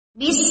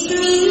بسم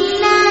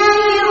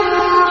الله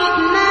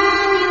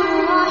الرحمن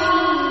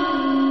الرحيم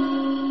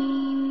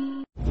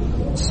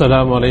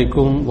السلام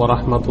عليكم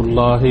ورحمة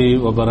الله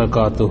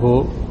وبركاته.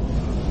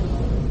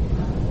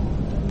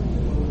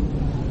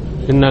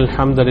 إن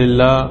الحمد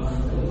لله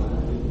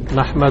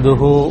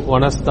نحمده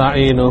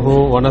ونستعينه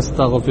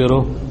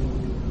ونستغفره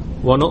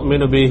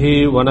ونؤمن به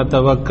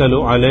ونتوكل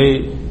عليه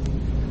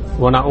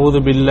ونعوذ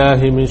بالله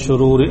من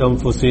شرور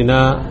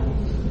أنفسنا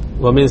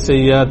ومن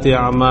سيئات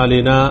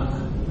أعمالنا.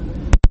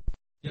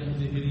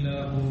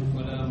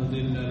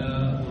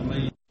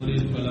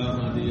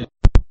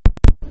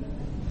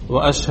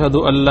 وأشهد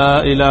أن لا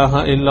إله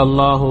إلا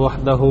الله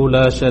وحده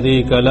لا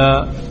شريك له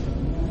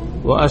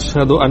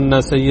وأشهد أن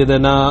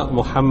سيدنا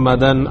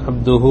محمدا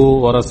عبده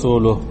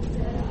ورسوله.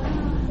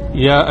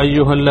 يا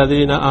أيها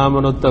الذين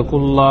آمنوا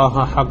اتقوا الله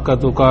حق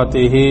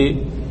تقاته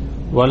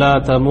ولا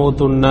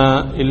تموتن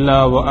إلا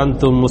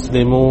وأنتم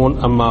مسلمون.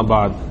 أما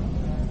بعد.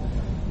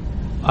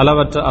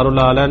 அளவற்ற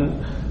அருளாளன்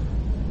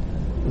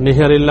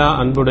நிகரில்லா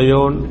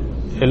அன்புடையோன்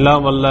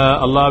எல்லாம் வல்ல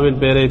அல்லாஹ்வின்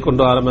பெயரை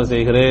கொண்டு ஆரம்பம்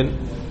செய்கிறேன்.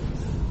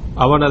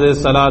 அவனது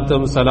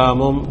சலாத்தும்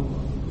சலாமும்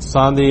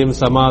சாந்தியும்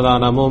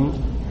சமாதானமும்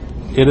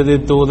இறுதி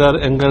தூதர்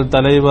எங்கள்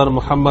தலைவர்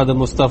முஹம்மது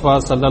முஸ்தபா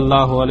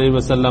ஸல்லல்லாஹு அலைஹி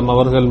வஸல்லம்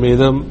அவர்கள்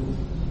மீதும்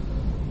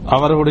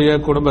அவர்களுடைய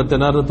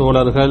குடும்பத்தினர்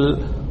தோழர்கள்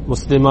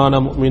முஸ்லிமான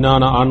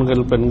முஃமினான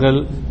ஆண்கள் பெண்கள்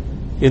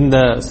இந்த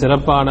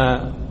சிறப்பான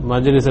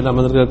மஜ்லிஸில்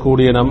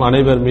அமர்ந்திருக்கக்கூடிய நம்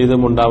அனைவர்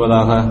மீதும்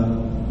உண்டாவதாக.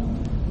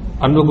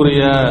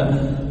 அன்புக்குரிய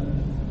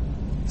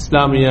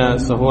இஸ்லாமிய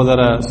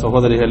சகோதர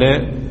சகோதரிகளே,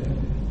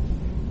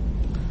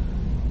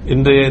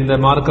 இன்றைய இந்த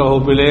மார்க்க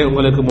வகுப்பிலே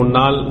உங்களுக்கு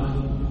முன்னால்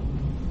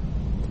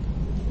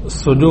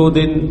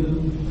சுஜூதின்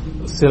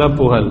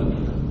சிறப்புகள்,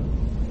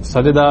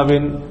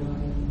 சஜிதாவின்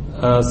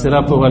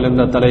சிறப்புகள்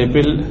என்ற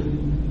தலைப்பில்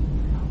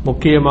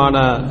முக்கியமான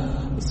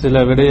சில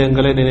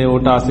விடயங்களை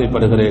நினைவூட்ட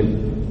ஆசைப்படுகிறேன்.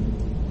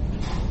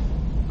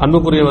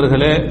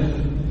 அன்புக்குரியவர்களே,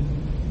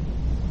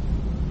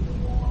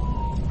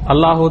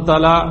 அல்லாஹு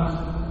தஆலா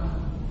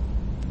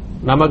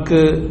நமக்கு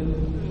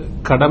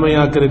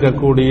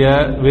கடமையாக்கியிருக்கக்கூடிய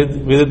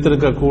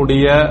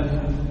விதித்திருக்கக்கூடிய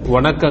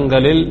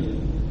வணக்கங்களில்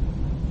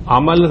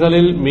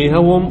அமல்களில்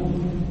மிகவும்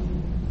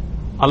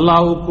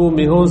அல்லாஹ்வுக்கு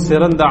மிகவும்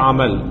சிறந்த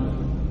அமல்,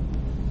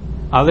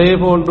 அதே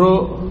போன்று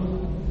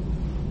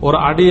ஒரு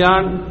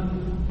அடியான்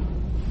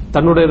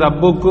தன்னுடைய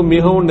ரப்புக்கு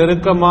மிகவும்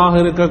நெருக்கமாக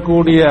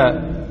இருக்கக்கூடிய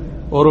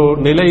ஒரு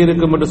நிலை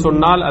இருக்கும் என்று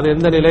சொன்னால் அது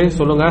எந்த நிலை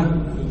சொல்லுங்க?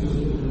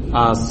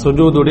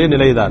 சுஜூதுடைய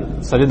நிலைதான்,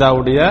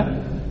 சஜிதாவுடைய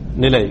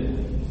நிலை.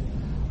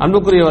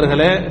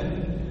 அன்புக்குரியவர்களே,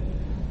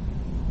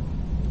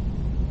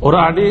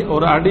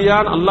 ஒரு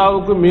அடியான்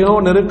அல்லாஹ்வுக்கு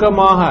மிகவும்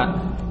நெருக்கமாக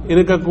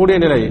இருக்கக்கூடிய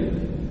நிலை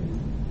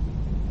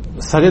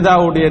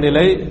சஜிதாவுடைய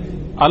நிலை.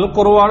 அல்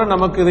குர்ஆன்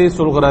நமக்கு இதை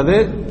சொல்கிறது.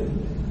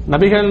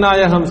 நபிகள்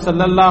நாயகம்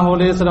ஸல்லல்லாஹு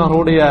அலைஹி வஸல்லம்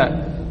அவருடைய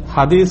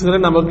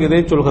ஹதீஸ்கள் நமக்கு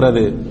இதை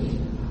சொல்கிறது.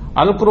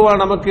 அல்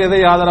குர்ஆன் நமக்கு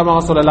எதை ஆதாரமாக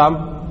சொல்லலாம்?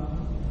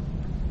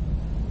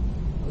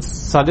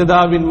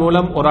 சஜிதாவின்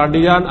மூலம் ஒரு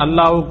அடியான்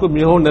அல்லாஹ்வுக்கு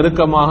மிகவும்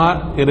நெருக்கமாக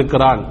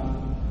இருக்கிறான்.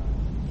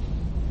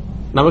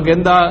 நமக்கு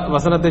எந்த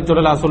வசனத்தை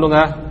சொல்லலாம் சொல்லுங்க?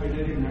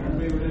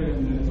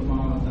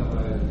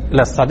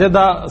 இல்ல,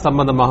 சஜதா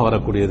சம்பந்தமாக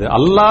வரக்கூடியது.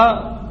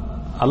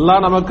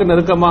 அல்லாஹ் நமக்கு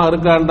நெருக்கமாக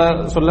இருக்க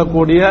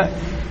சொல்லக்கூடிய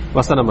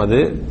வசனம்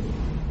அது.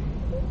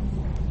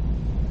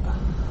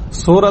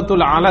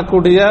 சூரத்துல்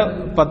அலக்குடைய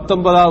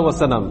 19வது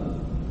வசனம்,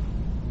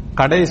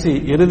 கடைசி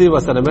இறுதி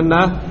வசனம் என்ன?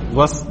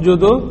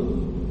 வஸ்ஜுது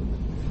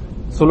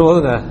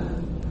சொல்லுவதுங்க,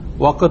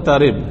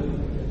 வக்தரிப்.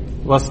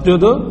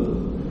 வஸ்ஜுது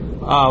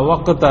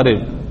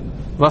வக்தரிப்.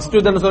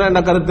 வஸ்ஜுதுன்னு சொன்ன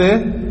என்ன கருத்து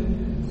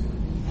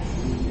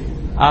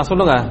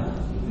சொல்லுங்க?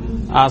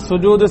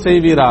 சுஜூது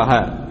செய்வீராக,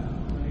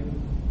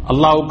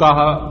 அல்லாஹ்வுக்காக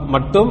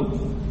மட்டும்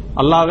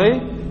அல்லாஹ்வை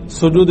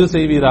சுஜூது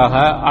செய்வீராக.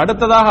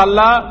 அடுத்ததாக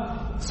அல்லாஹ்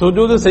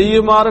சுஜூது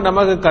செய்யுமாறு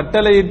நமக்கு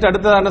கட்டளையிட்டு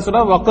அடுத்ததாக என்ன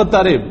சொன்னா?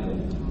 வக்தரிப்,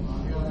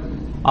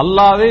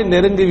 அல்லாஹ்வை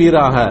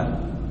நெருங்குவீராக.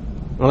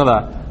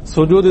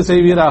 சுஜூது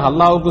செய்வீராக,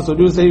 அல்லாஹ்வுக்கு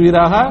சுஜூது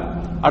செய்வீராக.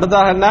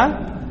 அடுத்ததாக என்ன?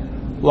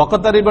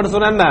 வக்தரிப்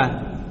சொன்ன என்ன?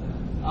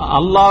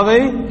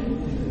 அல்லாஹ்வை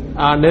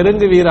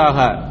நெருங்குவீராக.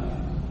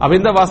 அப்ப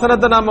இந்த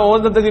வசனத்தை நாம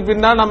ஓதுறதுக்கு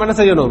பின்னால் நம்ம என்ன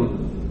செய்யணும்?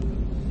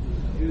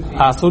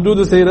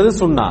 சுஜூது செய்யறது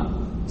சுன்னா.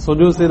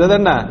 சுஜூது செய்யறது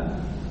என்ன?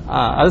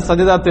 அது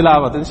சஜிதா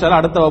திலாவத். இன்ஷா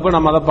அல்லாஹ் அடுத்த வகுப்பு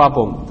நம்ம அதை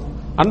பார்ப்போம்.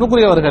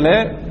 அன்புக்குரியவர்களே,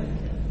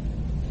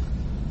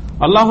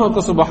 அல்லாஹ்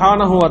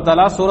சுப்ஹானஹு வ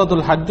தஆலா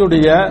சூரத்துல்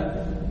ஹஜ்ஜுடைய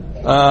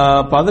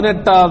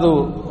 18வது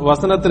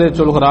வசனத்திலே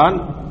சொல்கிறான்,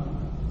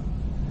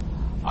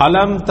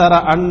 அலம் தர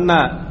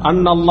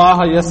அன்னல்லாஹ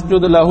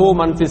யஸ்ஜுது லஹு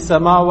மன் ஃபிஸ்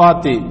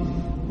ஸமாவாதி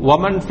வ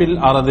மன் ஃபில்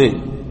அர்தி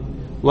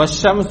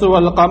வஷ்-ஷம்ஸு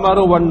வல்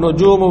கமரு வன்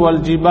நுஜூமு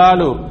வல்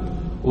ஜிபாலு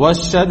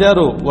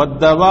வஷ்-ஷஜரு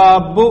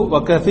வத்-தவாபு வ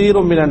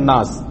கஸீரும் மினன்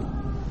நாஸ்.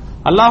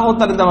 அல்லாஹ்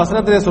தஆலா இந்த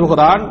வசனத்திலே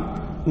சொல்கிறான்,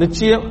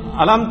 நிச்சயம்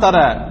அலம் தர,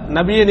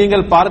 நபியே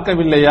நீங்கள்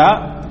பார்க்கவில்லையா?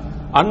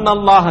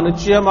 அன்னல்லாஹ,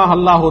 நிச்சயமாக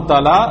அல்லாஹ்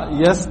தஆலா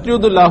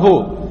யஸ்ஜுது லஹு,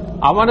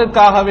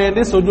 அவனுக்காக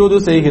வேண்டி சுஜூது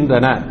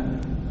செய்கின்றன,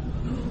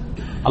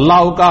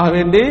 அல்லாஹ்வுக்காக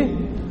வேண்டி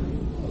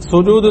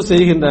சுஜூது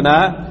செய்கின்றன.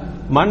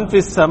 மன்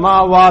ஃபிஸ்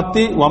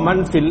ஸமாவாதி வ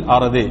மன் ஃபில்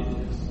அர்தி,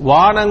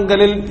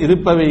 வானங்களில்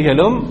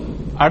இருப்பவைகளும்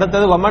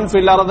அடுத்தது வமன்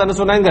ஃபில் அர்துன்னு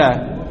சொன்னாங்க,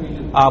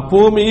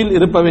 பூமியில்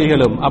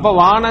இருப்பவைகளும். அப்ப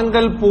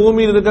வானங்கள்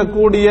பூமியில்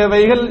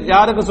இருக்கக்கூடியவைகள்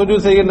யாருக்கு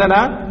சுஜூத் செய்கின்றன?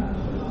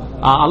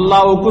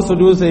 அல்லாஹ்வுக்கு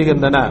சுஜூத்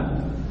செய்கின்றன.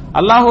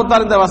 அல்லாஹ்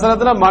தஆலா இந்த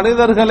வசனத்துல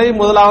மனிதர்களை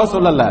முதலாக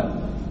சொல்லல,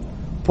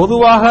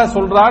 பொதுவாக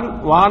சொல்றான்.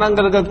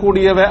 வானங்கள்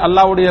இருக்கக்கூடியவை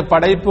அல்லாஹ்வுடைய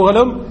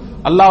படைப்புகளும்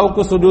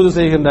அல்லாஹ்வுக்கு சுஜூத்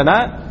செய்கின்றன.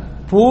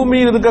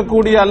 பூமியில்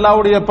இருக்கக்கூடிய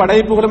அல்லாஹ்வுடைய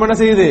படைப்புகளும் என்ன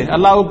செய்யுது?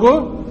 அல்லாஹ்வுக்கு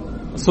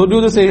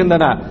சுஜூத்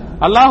செய்கின்றன.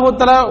 அல்லாஹ்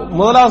தஆலா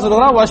முதலாக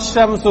சொல்றான்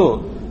வஷ்ஷம்சு,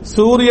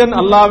 சூரியன்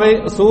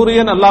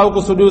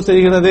அல்லாஹ்வுக்கு சுஜூத்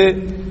செய்கிறது.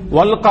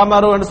 வல்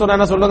கமரு என்று சொன்னா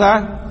என்ன சொல்லுங்க?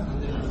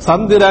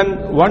 சந்திரன்.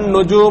 வன்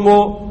நுஜூமு,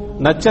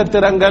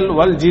 நட்சத்திரங்கள்.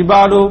 வல்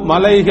ஜிபாலு,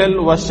 மலைகள்.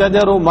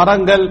 வஷ்ஷஜரு,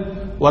 மரங்கள்.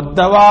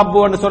 வத்தவாபு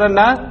என்று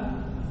சொன்னா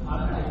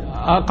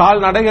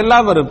கால்நடை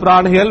எல்லாம் வரும்.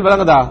 பிராணிகள்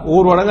விலங்குதா,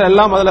 ஊர்வலங்கள்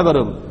எல்லாம் அதுல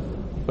வரும்.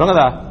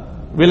 விலங்குதா,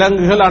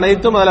 விலங்குகள்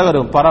அனைத்தும் அதுல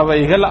வரும்.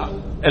 பறவைகள்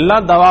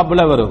எல்லாம்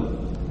தவாபுல வரும்.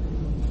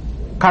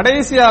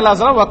 கடைசி அல்லாஹ்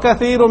சொல்றான்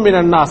வகதீரும்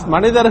மினன் நாஸ்,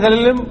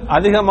 மனிதர்களிலும்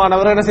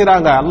அதிகமானவர்கள் என்ன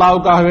செய்றாங்க?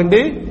 அல்லாஹ்வுக்காக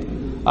வேண்டி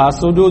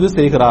சுஜூது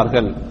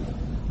செய்கிறார்கள்.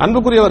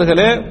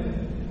 அன்புக்குரியவர்களே,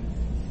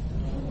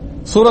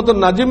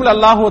 சூரத்துன் நஜ்ம்ல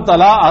அல்லாஹ்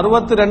தஆலா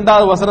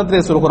 62வது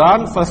வசனத்திலே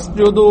சொல்கிறான்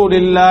ஃபஸ்ஜுது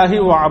லில்லாஹி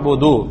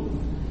வஅபுது,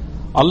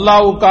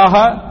 அல்லாஹ்வுக்காக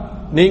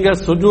நீங்கள்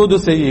சுஜூது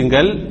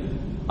செய்யுங்கள்.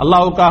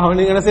 அல்லாஹ்வுக்காக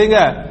நீங்க என்ன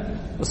செய்யுங்க?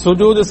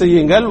 சுஜூது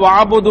செய்யுங்கள்.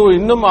 வஅபுது,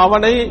 இன்னும்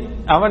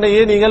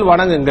அவனையே நீங்கள்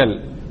வணங்குங்கள்.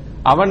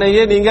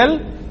 அவனையே நீங்கள்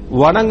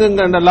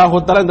வணங்குங்கள் என்று அல்லாஹ்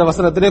தஆலா இந்த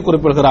வசனத்திலே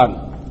குறிப்பிடுகிறான்.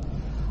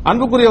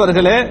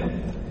 அன்புக்குரியவர்களே,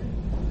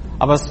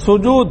 அப்ப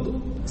சுஜூத்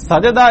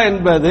சஜதா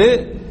என்பது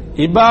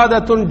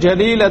இபாதத்துன்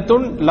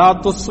ஜலீலத்துன் லா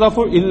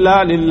துஸ்ரஃபு இல்லா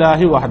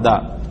லில்லாஹி வஹ்தா.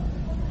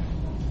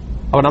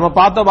 அப்ப நம்ம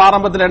பார்த்த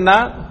ஆரம்பத்தில் என்ன?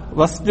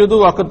 வஸ்ஜுது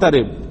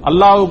வக்தரிப்,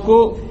 அல்லாஹ்வுக்கு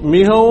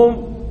மிகவும்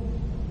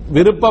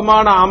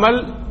விருப்பமான அமல்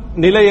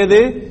நிலை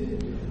எது?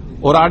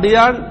 ஒரு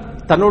அடியான்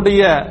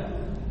தன்னுடைய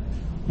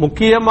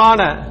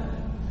முக்கியமான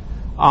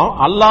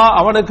அல்லாஹ்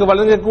அவனுக்கு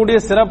வழங்கக்கூடிய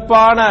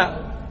சிறப்பான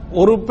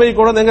உறுப்பை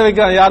கொண்டு எங்க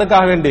வைக்கிறான்?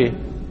 யாருக்காக வேண்டி?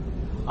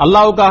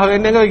 அல்லாஹ்வுக்காக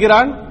வேண்டி எங்க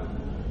வைக்கிறான்?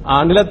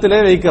 நிலத்திலே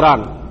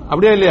வைக்கிறான்.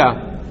 அப்படியே இல்லையா?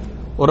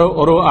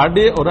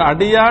 ஒரு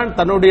அடியான்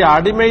தன்னுடைய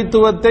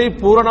அடிமைத்துவத்தை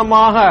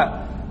பூரணமாக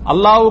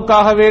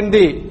அல்லாஹ்வுக்காக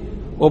வேண்டி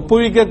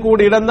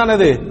ஒப்புவிக்கக்கூடிய இடம் தான்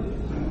அது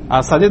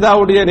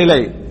சஜிதாவுடைய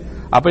நிலை.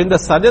 அப்ப இந்த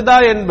சஜதா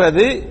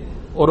என்பது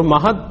ஒரு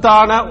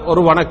மகத்தான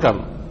ஒரு வணக்கம்.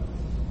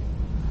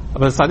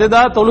 அப்ப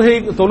சஜதா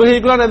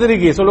தொழுகைக்குள்ள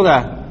எதிரிக்கு சொல்லுங்க.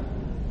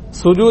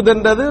 சுஜூத்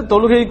என்றது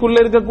தொழுகைக்குள்ளே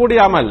இருக்கக்கூடிய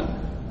அமல்,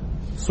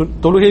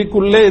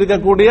 தொழுகைக்குள்ளே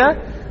இருக்கக்கூடிய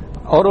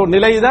ஒரு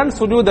நிலைதான்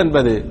சுஜூத்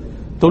என்பது.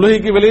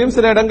 தொழுகைக்கு வெளியும்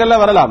சில இடங்கள்ல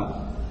வரலாம்.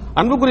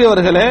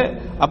 அன்புக்குரியவர்களே,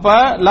 அப்ப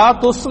லா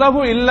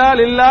துஸ்ரஃபு இல்லா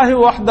லில்லாஹி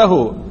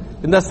வஹ்தஹு,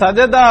 இந்த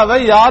சஜதாவை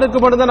யாருக்கு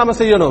மட்டும்தான் நம்ம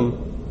செய்யணும்?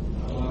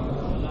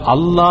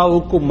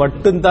 அல்லாஹ்வுக்கு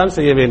மட்டும்தான்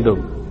செய்ய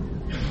வேண்டும்.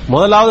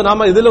 முதலாவது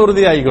நாம இதுல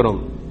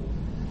உறுதியாகிக்கணும்.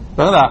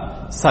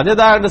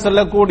 சஜதா என்று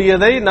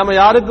சொல்லக்கூடியதை நம்ம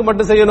யாருக்கு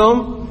மட்டும்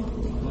செய்யணும்?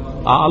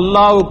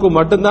 அல்லாஹ்வுக்கு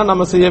மட்டும்தான்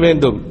நம்ம செய்ய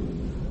வேண்டும்.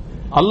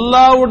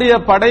 அல்லாஹ்வுடைய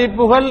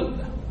படைப்புகள்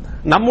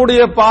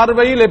நம்முடைய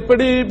பார்வையில்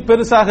எப்படி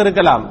பெருசாக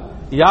இருக்கலாம்,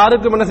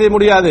 யாருக்கும் என்ன செய்ய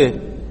முடியாது?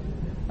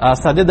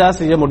 சஜதா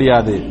செய்ய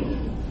முடியாது,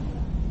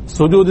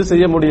 சுஜூது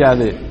செய்ய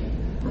முடியாது.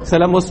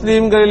 சில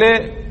முஸ்லீம்களிலே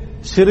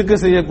ஷிர்க்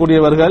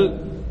செய்யக்கூடியவர்கள்,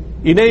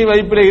 இணை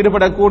வைப்பிலே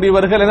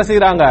ஈடுபடக்கூடியவர்கள் என்ன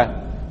செய்யறாங்க?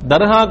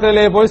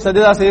 தர்காக்களிலே போய்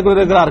சஜதா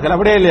செய்யக்கூடியிருக்கிறார்கள்.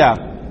 அப்படியே இல்லையா?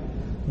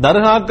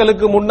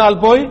 தர்காக்களுக்கு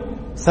முன்னால் போய்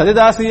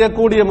சஜதா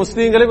செய்யக்கூடிய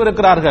முஸ்லீம்களும்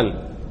இருக்கிறார்கள்.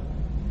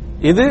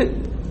 இது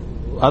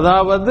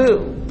அதாவது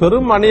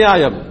பெரும்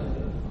அநியாயம்,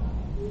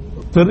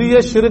 பெரிய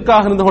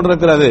ஷிர்காக இருந்து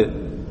கொண்டிருக்கிறது.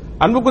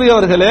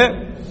 அன்புக்குரியவர்களே,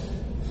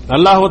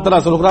 அல்லாஹ் தஆலா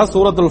சொல்கிறார்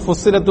சூரத்துல்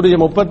ஃபுஸ்ஸிலத்துடைய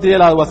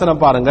 37வது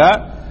வசனம் பாருங்க.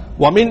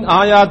 வமின்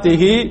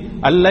ஆயாத்திஹி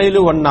அல்லைலு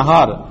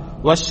வன்னஹார்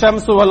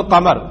வஷ்ஷம்சு வல்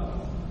கமர்.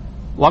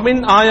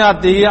 வமின்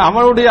ஆயாத்திஹி,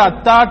 அவனுடைய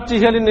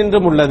அத்தாட்சிகளில்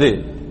நின்றும் உள்ளது.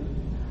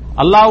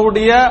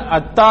 அல்லாஹ்வுடைய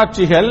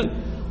அத்தாட்சிகள்,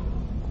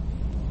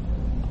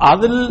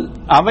 அதில்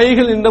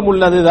அவைகள் நின்றும்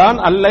உள்ளதுதான்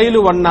அல்லைலு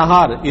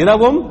வன்னஹார்,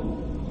 இரவும்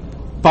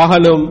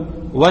பகலும்.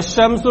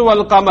 வஷ்ஷம்சு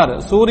வல் கமர்,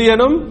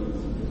 சூரியனும்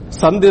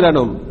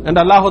சந்திரனும் என்று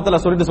அல்லாஹ்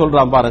தஆலா சொல்லிட்டு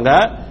சொல்றான் பாருங்க.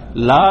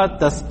 லா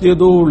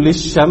தஸ்ஜுது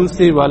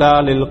லிஷம்சி வலா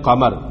லில்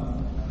கமர்.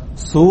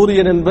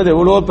 சூரியன் என்பது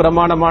எவ்வளவு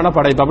பிரமாண்டமான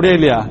படைப்பு, அப்படியே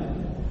இல்லையா?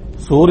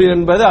 சூரியன்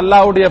என்பது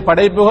அல்லாஹ்வுடைய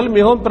படைப்புகள்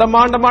மிகவும்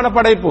பிரமாண்டமான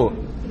படைப்பு.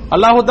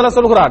 அல்லாஹ் தஆலா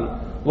சொல்கிறான்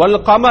வல்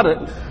கமர்,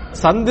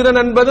 சந்திரன்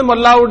என்பதும்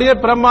அல்லாஹ்வுடைய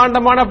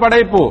பிரமாண்டமான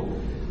படைப்பு.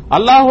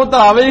 அல்லாஹ்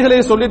தஆலா அவைகளை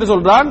சொல்லிட்டு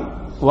சொல்றான்,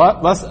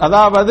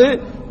 அதாவது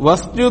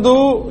வஸ்ஜுது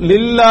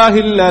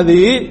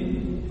லில்லாஹில்லதி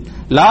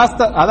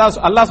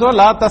அல்லாஹ் சொல்ற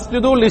லா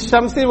தஸ்ஜுது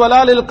லிஷம்சி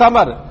வலா லில்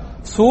கமர்.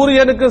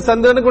 சூரியனுக்கு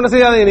சந்திரனுக்கு என்ன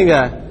செய்யாதீங்க, நீங்க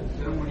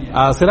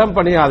சிரம்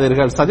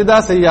பணியாதீர்கள், சஜிதா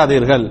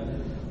செய்யாதீர்கள்.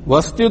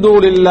 வஸ்ஜுது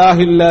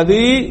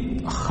லில்லாஹில்லதி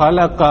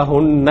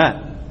ஹலகஹுன்ன,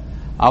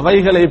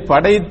 அவைகளை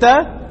படைத்த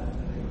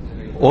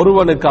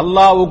ஒருவனுக்கு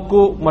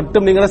அல்லாஹ்வுக்கு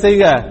மட்டும் நீங்க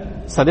செய்யுங்க,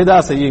 சஜிதா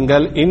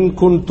செய்யுங்கள். இன்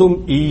குன்தும்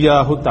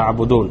ஈயாஹு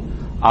தஅபுதூன்,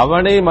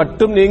 அவனை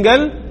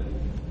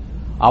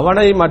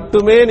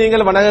மட்டுமே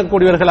நீங்கள்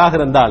வணங்கக்கூடியவர்களாக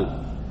இருந்தால்.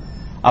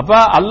 அப்ப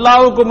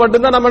அல்லாஹ்வுக்கு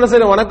மட்டும்தான் நம்ம என்ன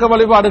செய்யணும்? வணக்க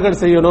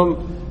வழிபாடுகள் செய்யணும்.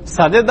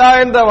 சஜதா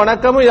என்ற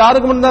வணக்கமும்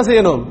யாருக்கு மட்டும்தான்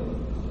செய்யணும்?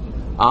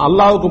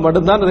 அல்லாஹ்வுக்கு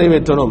மட்டும்தான்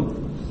நிறைவேற்றணும்.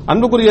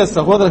 அன்புக்குரிய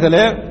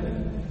சகோதரர்களே,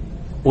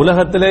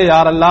 உலகத்திலே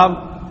யாரெல்லாம்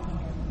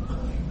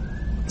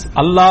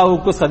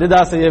அல்லாஹ்வுக்கு சஜதா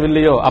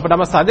செய்யவில்லையோ, அப்ப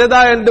நம்ம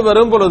சஜதா என்று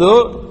வரும் பொழுது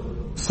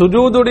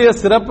சுஜூதுடைய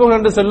சிறப்பு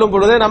என்று சொல்லும்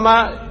பொழுதே நம்ம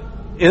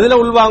எதுல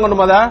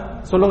உள்வாங்கணும்? அத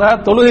சொல்லுங்க,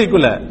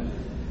 தொழுகைக்குள்ள.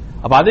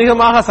 அப்ப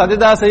அதிகமாக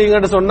சஜதா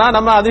செய்யுங்க சொன்னா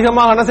நம்ம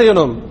அதிகமாக என்ன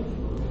செய்யணும்?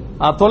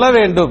 தொழ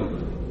வேண்டும்.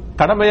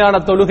 கடமையான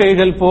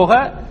தொழுகைகள் போக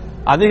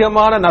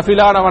அதிகமான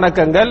நஃபிலான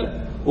வணக்கங்கள்,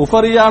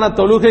 உஃபரியான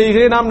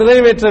தொழுகைகளை நாம்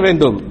நிறைவேற்ற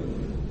வேண்டும்.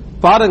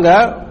 பாருங்க,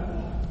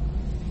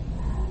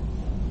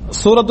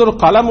 சூரத்துல்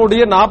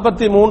கலமுடைய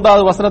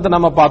 43வது வசனத்தை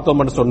நம்ம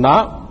பார்த்தோம்னு சொன்னா,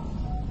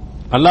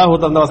 அல்லாஹ்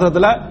அந்த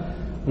வசனத்துல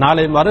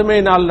நாளை மறுமை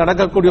நாள்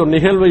நடக்கக்கூடிய ஒரு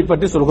நிகழ்வை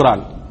பற்றி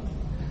சொல்கிறான்.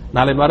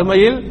 நாளை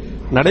மறுமையில்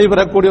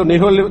நடைபெறக்கூடிய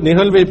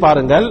நிகழ்வை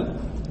பாருங்கள்.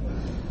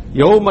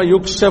 யௌம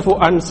யுக்ஷஃபு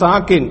அன்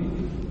சாக்கின்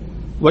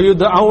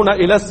வயுதஊன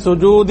இலஸ்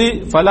சுஜூதி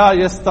ஃபலா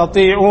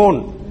யஸ்ததீஊன்.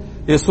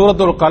 இது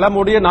சூரத்துல்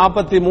கலமுடைய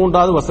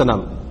 43வது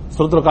வசனம்.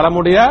 சூரத்துல்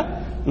கலமுடைய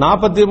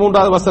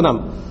 43வது வசனம்.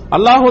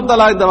 அல்லாஹ்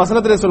தஆலா இந்த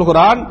வசனத்திலே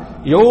சொல்கிறான்,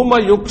 யௌம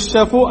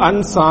யுக்ஷஃபு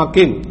அன்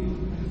சாக்கின்,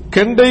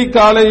 கெண்டை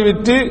காலை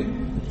விட்டு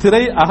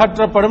திரை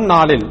அகற்றப்படும்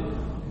நாளில்.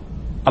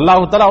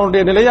 அல்லாஹ் தஆலா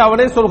அவனுடைய நிலையை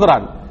அவனே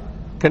சொல்கிறான்.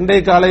 கெண்டை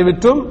காலை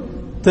விட்டும்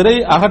திரை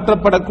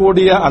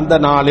அகற்றப்படக்கூடிய அந்த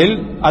நாளில்,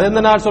 அது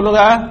எந்த நாள்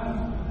சொல்லுங்க?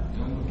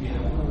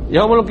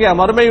 யௌமுல் கியாமah,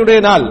 மறுமையுடைய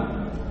நாள்.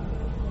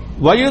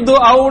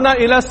 வயுதுஊன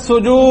இலஸ்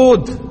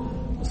சுஜூத்,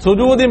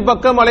 சுஜூதின்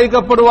பக்கம்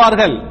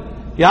அழைக்கப்படுவார்கள்.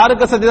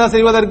 யாருக்கு சஜ்தா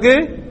செய்வதற்கு?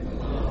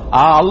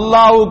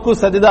 அல்லாஹ்வுக்கு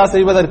சஜ்தா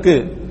செய்வதற்கு.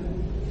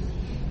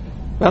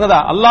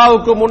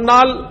 அல்லாஹ்வுக்கு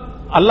முன்னால்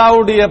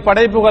அல்லாஹ்வுடைய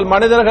படைப்புகள்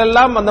மனிதர்கள்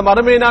எல்லாம் அந்த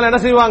மறுமையினால் என்ன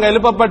செய்வாங்க?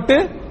 எழுப்பப்பட்டு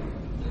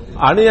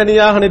அணி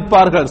அணியாக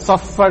நிற்பார்கள்.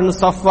 சஃபன்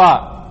சஃபா,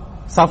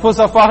 சஃபு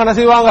சஃபாக என்ன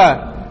செய்வாங்க?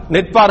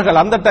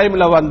 நிற்பார்கள். அந்த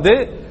டைம்ல வந்து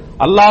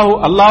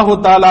அல்லாஹு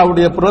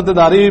தஆலாவுடைய புறத்து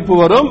அறிவிப்பு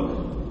வரும்.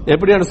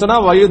 எப்படி சொன்னா,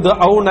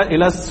 வயுதுஊன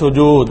இலஸ்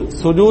சுஜூத்,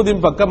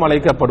 சுஜூதின் பக்கம்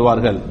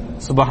அழைக்கப்படுவார்கள்.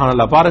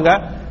 சுப்ஹானல்லாஹ். பாருங்க,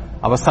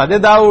 அவ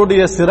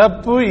சஜதாவுடைய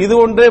சிறப்பு இது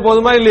ஒன்றே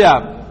போதுமா இல்லையா?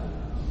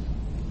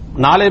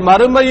 நாளை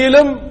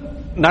மறுமையிலும்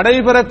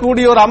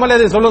நடைபெறக்கூடிய ஒரு அமல்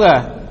எதை சொல்லுங்க?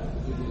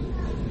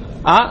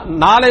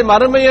 நாளை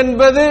மறுமை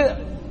என்பது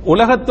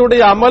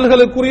உலகத்துடைய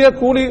அமல்களுக்குரிய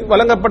கூலி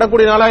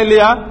வழங்கப்படக்கூடிய நாளா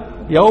இல்லையா?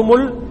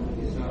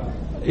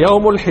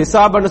 யௌமுல்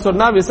ஹிசாப்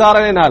சொன்னா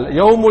விசாரணை நாள்.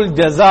 யௌமுல்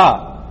ஜஸா,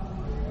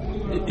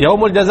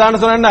 யௌமுல்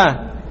ஜஸான்னு சொன்னா என்ன?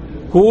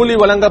 கூலி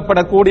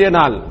வழங்கப்படக்கூடிய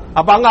நாள்.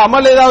 அப்ப அங்க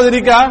அமல் ஏதாவது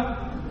இருக்கா?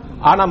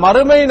 ஆனா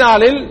மறுமை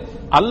நாளில்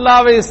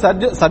அல்லாஹ்வை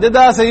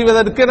சஜதா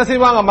செய்வதற்கு என்ன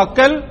செய்வாங்க?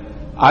 மக்கள்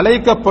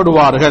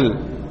அழைக்கப்படுவார்கள்.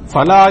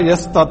 ஃபலா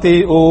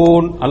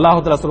யஸ்ததீஊன், அல்லாஹ்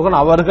தஆலா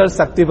சொல்றான், அவர்கள்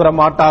சக்தி பெற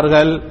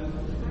மாட்டார்கள்.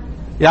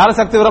 யார்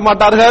சக்தி பெற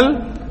மாட்டார்கள்?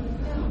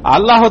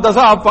 அல்லாஹ்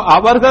தஆலா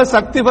அவர்கள்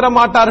சக்தி பெற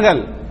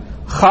மாட்டார்கள்.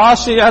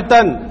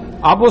 காஷியத்தன்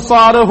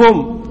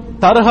அபுசாருஹும்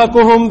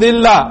தர்ஹகுஹும்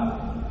தில்லா,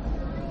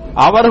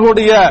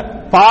 அவர்களுடைய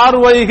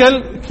பார்வைகள்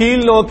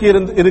கீழ் நோக்கி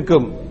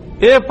இருக்கும்.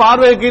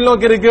 பார்வை கீழ்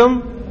நோக்கி இருக்கும்?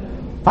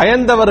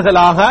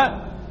 பயந்தவர்களாக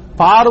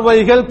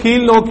பார்வைகள்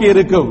கீழ் நோக்கி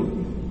இருக்கும்.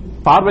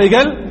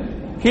 பார்வைகள்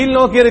கீழ்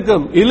நோக்கி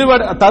இருக்கும்.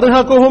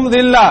 தர்ஹகுஹும்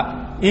தில்லா,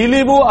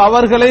 இழிவு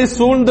அவர்களை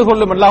சூழ்ந்து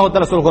கொள்ளும். அல்லாஹ்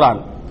தஆலா சொல்கிறான்.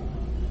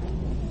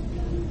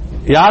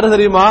 யாரு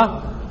தெரியுமா?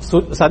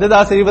 சஜதா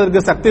செய்வதற்கு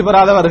சக்தி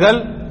பெறாதவர்கள்,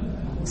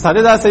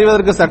 சஜதா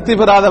செய்வதற்கு சக்தி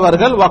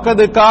பெறாதவர்கள்.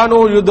 வகத் கானூ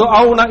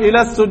யுதுஊன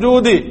இலஸ்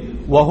சுஜூதி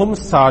வஹும்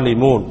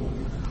சாலிமூன்,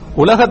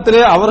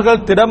 உலகத்திலே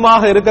அவர்கள்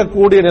திடமாக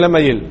இருக்கக்கூடிய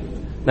நிலைமையில்,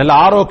 நல்ல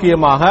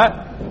ஆரோக்கியமாக,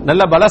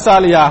 நல்ல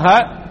பலசாலியாக,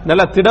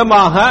 நல்ல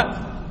திடமாக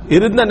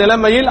இருந்த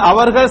நிலைமையில்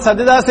அவர்கள்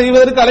சஜதா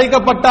செய்வதற்கு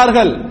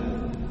அழைக்கப்பட்டார்கள்.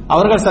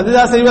 அவர்கள்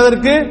சஜதா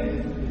செய்வதற்கு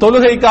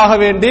தொழுகைக்காக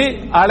வேண்டி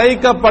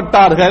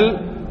அழைக்கப்பட்டார்கள்.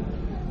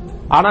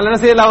 ஆனால் என்ன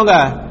செய்யல? அவங்க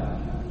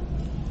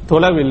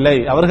தொழவில்லை.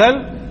 அவர்கள்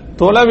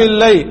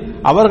தொழவில்லை,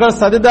 அவர்கள்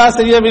சஜதா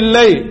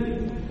செய்யவில்லை.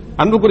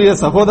 அன்புக்குரிய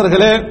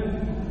சகோதரர்களே,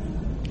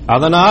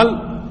 அதனால்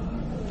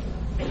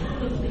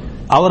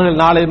அவர்கள்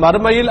நாளை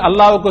மறுமையில்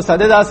அல்லாஹ்வுக்கு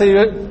சஜதா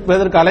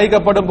செய்வதற்கு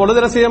அழைக்கப்படும் பொழுது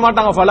என்ன செய்ய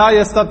மாட்டாங்க? ஃபலா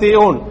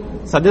யஸ்ததீஊன்,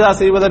 சஜதா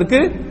செய்வதற்கு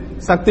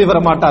சக்தி பெற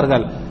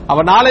மாட்டார்கள். அவ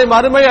நாளை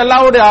மறுமை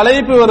அல்லாஹ்வுடைய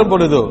அழைப்பு வரும்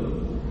பொழுது,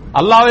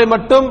 அல்லாஹ்வை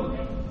மட்டும்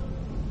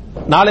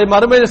நாளை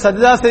மறுமையில்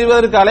சஜதா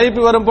செய்வதற்கு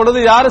அழைப்பு வரும் பொழுது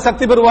யாரு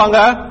சக்தி பெறுவாங்க?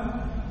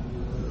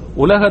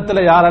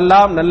 உலகத்தில்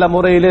யாரெல்லாம் நல்ல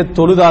முறையிலே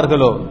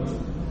தொழுதார்களோ,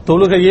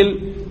 தொழுகையில்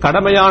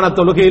கடமையான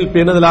தொழுகையில்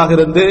பேணுதலாக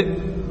இருந்து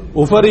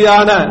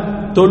உஃபரியான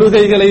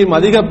தொழுகைகளையும்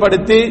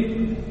அதிகப்படுத்தி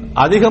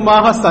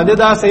அதிகமாக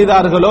சஜதா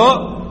செய்தார்களோ,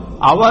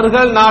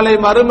 அவர்கள் நாளை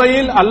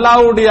மறுமையில்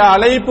அல்லாஹ்வுடைய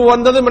அழைப்பு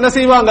வந்ததும் என்ன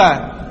செய்வாங்க?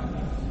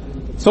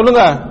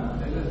 சொல்லுங்க,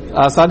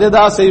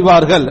 சஜதா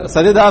செய்வார்கள்.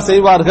 சஜதா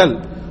செய்வார்கள்.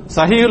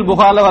 சஹீஹுல்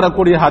புகாரில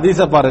வரக்கூடிய ஹதீஸ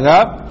பாருங்க.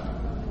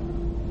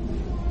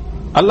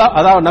 அல்லாஹ்,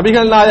 அதாவது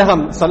நபிகள்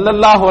நாயகம்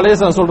ஸல்லல்லாஹு அலைஹி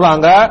வஸல்லம்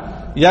சொல்றாங்க,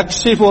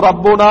 யக்ஷிஃபு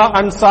ரப்புனா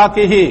அன்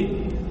சாகிஹி,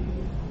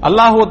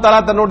 அல்லாஹ் தஆலா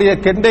தன்னுடைய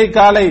கெண்டை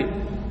காலை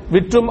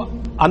விற்றும்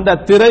அந்த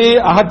திரையை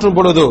அகற்றும்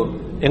பொழுது,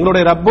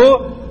 எங்களுடைய ரப்பு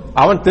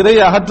அவன்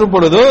திரையை அகற்றும்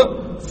பொழுது,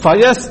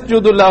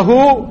 ஃபயஸ்ஜுது லஹு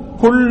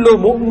குல்லு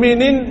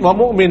முஃமினின் வ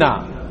முஃமினா,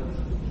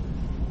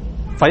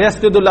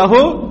 ஃபயஸ்ஜுது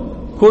லஹு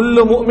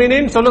குல்லு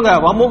முஃமினின் சொல்லுங்க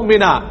வ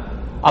முஃமினா,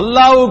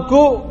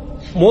 அல்லாஹ்வுக்கு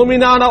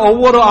மூமினான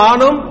ஒவ்வொரு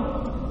ஆணும்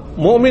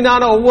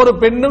மூமினான ஒவ்வொரு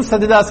பெண்ணும்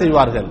சஜிதா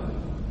செய்வார்கள்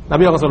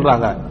நபி அவங்க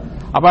சொல்றாங்க.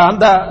 அப்ப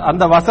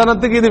அந்த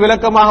வசனத்துக்கு இது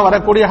விளக்கமாக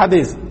வரக்கூடிய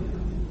ஹதீஸ்.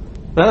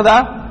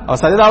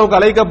 சஜிதாவுக்கு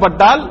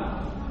அழைக்கப்பட்டால்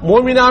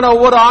மூமினான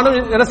ஒவ்வொரு ஆணும்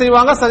என்ன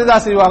செய்வாங்க? சஜிதா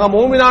செய்வாங்க.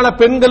 மூமினான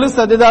பெண்களும்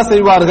சஜிதா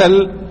செய்வார்கள்.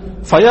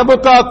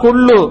 ஃபயபுகா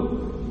குல்லு,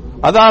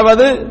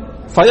 அதாவது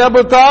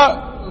ஃபயபுகா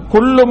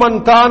குல்லு மன்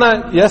கான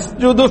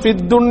யஸ்ஜுது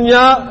ஃபித்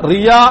துன்யா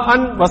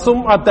ரியாஅன் வ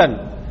சும்அத்தன்.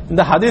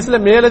 இந்த ஹதீஸ்ல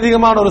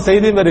மேலதிகமான ஒரு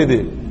செய்தி வருது.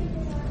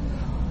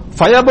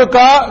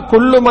 ஃபயபுகா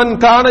குல்லு மன்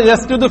கான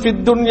யஸ்ஜுது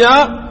ஃபித் துன்யா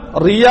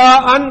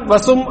ரியாஅன் வ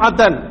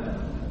சும்அத்தன்.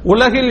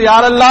 உலகில்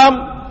யாரெல்லாம்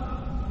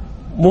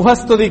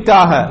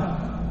முகஸ்துதிக்காக,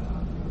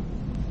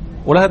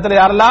 உலகத்தில்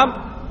யாரெல்லாம்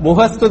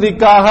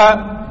முகஸ்துதிக்காக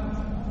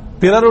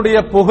பிறருடைய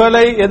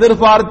புகழை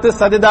எதிர்பார்த்து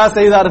சஜிதா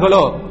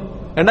செய்தார்களோ,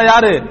 என்ன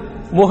யாரு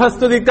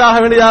முகஸ்துதிக்காக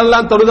வேண்டி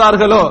யாரெல்லாம்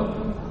தொழுதார்களோ,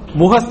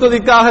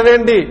 முகஸ்துதிக்காக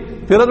வேண்டி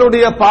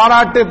பிறருடைய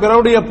பாராட்டு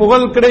பிறருடைய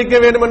புகழ் கிடைக்க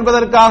வேண்டும்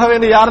என்பதற்காக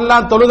வேண்டி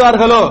யாரெல்லாம்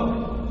தொழுதார்களோ,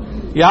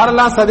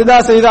 யாரெல்லாம் சஜிதா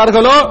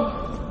செய்தார்களோ,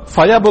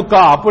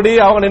 ஃபயபுக்கா அப்படி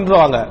அவங்க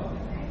நின்றுவாங்க.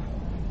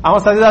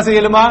 அவன் சஜிதா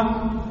செய்யலுமா?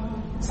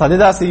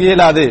 சஜிதா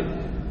செய்யலாது.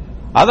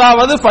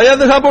 அதாவது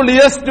ஃபயதுஹபு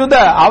லியஸ்ஜுத,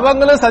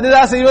 அவங்களும்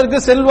சஜிதா செய்வதற்கு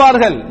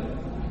செல்வார்கள்.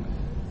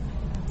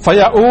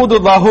 ஃபயஊது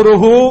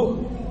ظஹுருஹு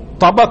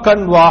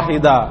தபகன்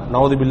வாஹிதா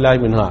நஊது பில்லாஹி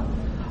மின்ஹா.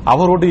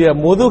 அவருடைய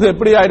முதுகு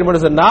எப்படி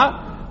ஆயிடும் சொன்னா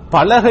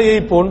பலகையை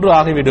போன்று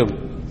ஆகிவிடும்.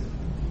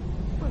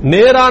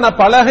 நேரான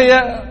பலகைய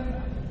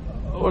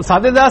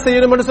சஜிதா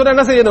செய்யணும் என்று சொன்னா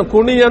என்ன செய்யணும்?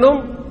 குனியனும்,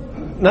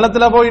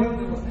 நிலத்துல போய்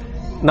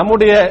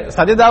நம்முடைய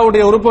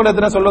சஜிதாவுடைய உறுப்புகள்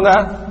எத்தனை சொல்லுங்க?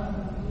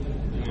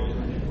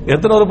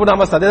 எத்தனை உறுப்பு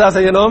நாம சஜிதா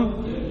செய்யணும்?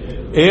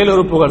 7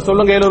 உறுப்புகள்.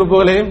 சொல்லுங்க 7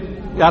 உறுப்புகளையும்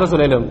யாரும்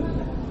சொல்லலும்?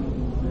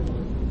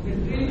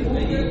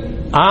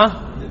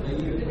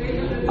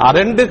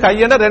 2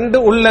 கையன 2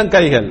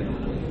 உள்ளங்கைகள்,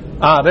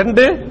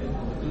 2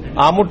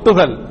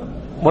 முட்டுகள்,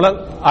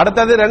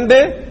 அடுத்தது 2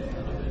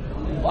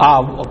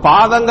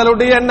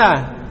 பாதங்களுடைய என்ன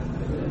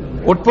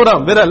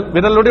உட்புறம்,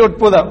 விரலுடைய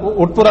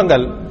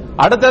உட்புறங்கள்.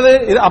 அடுத்தது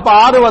அப்ப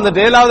 6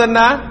 வந்துட்டு. 7வது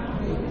என்ன?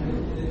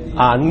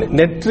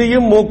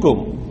 நெற்றியும்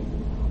மூக்கும்.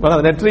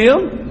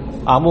 நெற்றியும்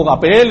மூக்கு.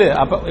 அப்ப 7.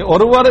 அப்ப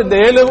ஒருவர் இந்த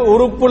 7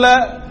 உறுப்புல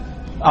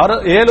அவர்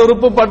 7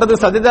 உறுப்பு பட்டது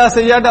சஜிதா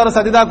செய்யாட்டு அவர்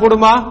சஜிதா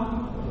கூடுமா?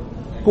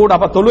 கூட.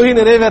 அப்ப தொழுகை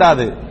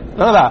நிறைவேறாது.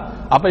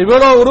 அப்ப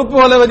இவ்வளவு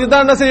உறுப்புகளை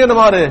வச்சுதான் என்ன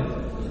செய்யணும்? அவரு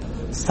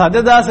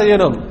சஜிதா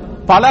செய்யணும்.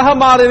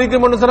 பலகமாறு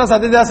இருக்கும் சொன்னா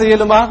சஜிதா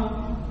செய்யணுமா?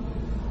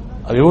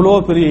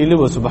 எவ்வளவு பெரிய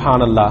இழிவு.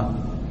 சுப்ஹானல்லாஹ்.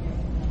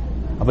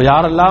 அப்ப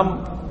யாரெல்லாம்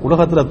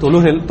உலகத்துல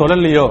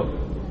தொழலையோ,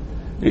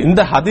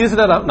 இந்த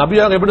ஹதீஸ்ல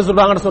நபியாக எப்படி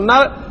சொல்றாங்கன்னு சொன்னா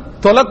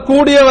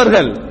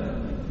தொழக்கூடியவர்கள்,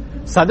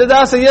 சஜிதா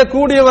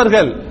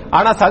செய்யக்கூடியவர்கள்.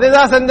 ஆனா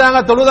சஜிதா செஞ்சாங்க,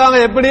 தொழுதாங்க.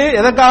 எப்படி?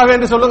 எதற்காக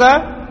வேண்டி சொல்லுங்க?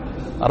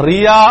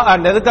 ரியா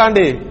அண்ட்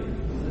எதுக்காண்டி?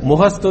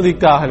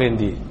 முகஸ்துதிக்காக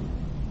வேண்டி,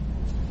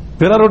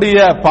 பிறருடைய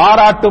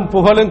பாராட்டும்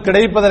புகழும்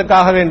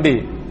கிடைப்பதற்காக வேண்டி.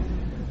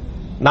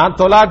 நான்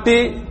தொலாட்டி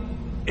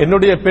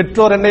என்னுடைய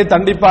பெற்றோர் என்னை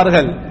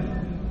தண்டிப்பார்கள்,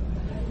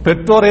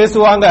 பெற்றோர்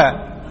ஏசுவாங்க.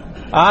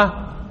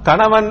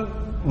 கணவன்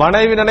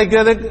மனைவி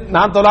நினைக்கிறது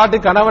நான் தொலாட்டி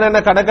கணவன் என்ன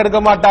கணக்கெடுக்க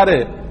மாட்டாரு,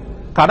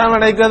 கணவன்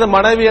நினைக்கிறது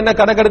மனைவி என்ன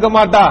கணக்கெடுக்க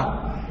மாட்டா,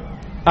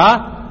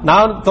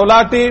 நான்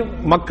தொலாட்டி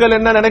மக்கள்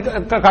என்ன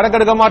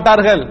கணக்கெடுக்க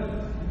மாட்டார்கள்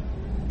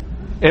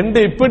என்று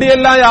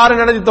இப்படியெல்லாம் யாரு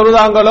நினைச்சு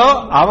தொழுதாங்களோ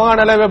அவங்க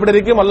நிலைமை எப்படி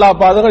இருக்கும்? அல்லாஹ்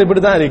பாதுகாப்பு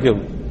இப்படிதான் இருக்கும்.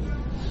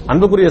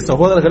 அன்புக்குரிய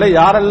சகோதரர்களை,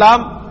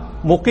 யாரெல்லாம்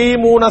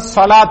முகீமூன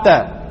ஸலாத்த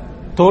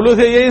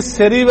தொழுகையை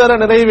சரிவர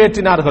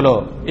நிறைவேற்றினார்களோ,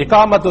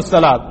 இகாமத்து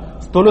ஸலாத்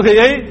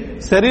தொழுகையை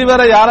சரிவர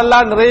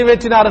யாரெல்லாம்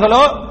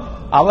நிறைவேற்றினார்களோ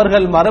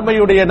அவர்கள்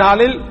மறுமையுடைய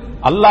நாளில்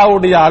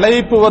அல்லாஹ்வுடைய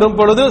அழைப்பு வரும்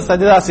பொழுது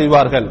சஜிதா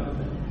செய்வார்கள்,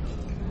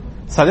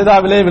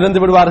 சஜிதாவிலே விழுந்து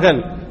விடுவார்கள்.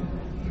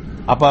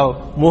 அப்ப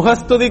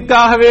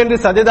முகஸ்துதிக்காக வேண்டி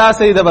சஜிதா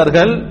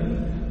செய்தவர்கள்,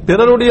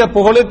 பிறருடைய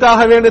புகழுக்காக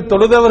வேண்டி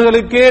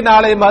தொழுதவர்களுக்கே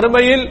நாளை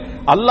மறுமையில்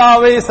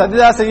அல்லாஹ்வை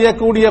சஜிதா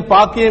செய்யக்கூடிய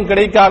பாக்கியம்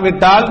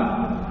கிடைக்காவிட்டால்,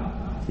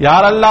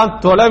 யாரெல்லாம்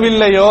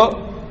தொழவில்லையோ,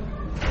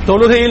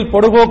 தொழுகையில்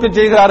பொடுபோக்கு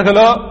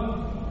செய்கிறார்களோ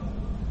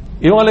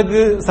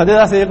இவங்களுக்கு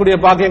சஜிதா செய்யக்கூடிய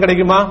பாக்கியம்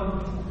கிடைக்குமா?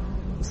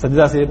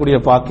 சஜிதா செய்யக்கூடிய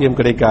பாக்கியம்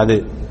கிடைக்காது.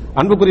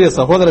 அன்புக்குரிய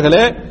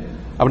சகோதரர்களே,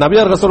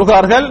 நபியர்கள்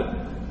சொல்கிறார்கள்,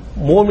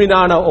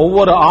 மூமினான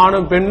ஒவ்வொரு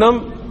ஆணும் பெண்ணும்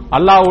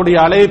அல்லாஹ்வுடைய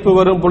அழைப்பு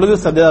வரும் பொழுது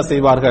சஜிதா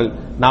செய்வார்கள்.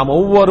 நாம்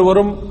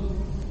ஒவ்வொருவரும்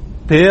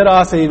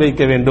பேராசை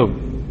வைக்க வேண்டும்.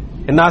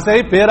 என்ன ஆசை?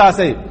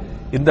 பேராசை.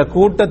 இந்த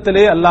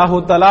கூட்டத்திலே அல்லாஹு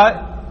தஆலா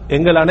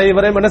எங்கள்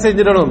அனைவரையும் என்ன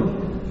செஞ்சிடணும்?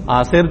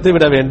 சேர்த்து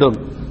விட வேண்டும்.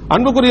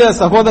 அன்புக்குரிய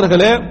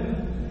சகோதரர்களே,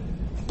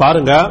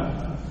 பாருங்க,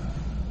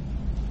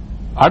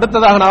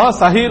 அடுத்ததாக நாம்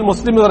சஹீஹ்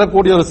முஸ்லிம்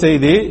வரக்கூடிய ஒரு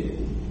செய்தி.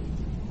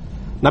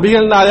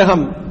 நபிகள்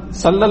நாயகம்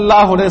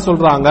ஸல்லல்லாஹு அலைஹி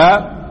சொல்றாங்க,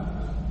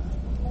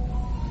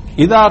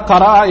 இதா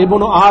கரா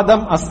இப்னு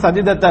ஆதம்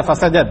அஸ்-சஜ்தத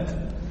ஃபஸஜத்.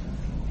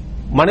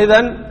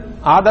 மனிதன்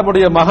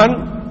ஆதமுடைய மகன்,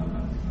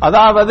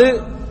 அதாவது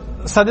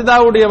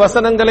சஜிதாவுடைய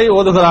வசனங்களை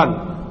ஓதுகிறான்.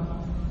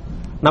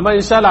 நம்ம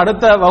இன்ஷாஅல்லாஹ்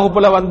அடுத்த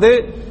வகுப்புல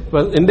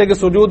இன்றைக்கு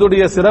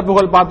சுஜூதுடைய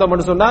சிறப்புகள்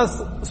பார்த்தோம்னு சொன்னா,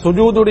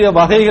 சுஜூதுடைய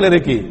வகைகள்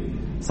இருக்கு,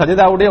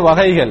 சஜிதாவுடைய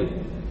வகைகள்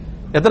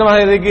எத்தனை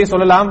வகை இருக்கு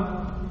சொல்லலாம்?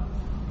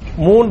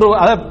 3.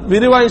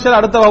 விரிவா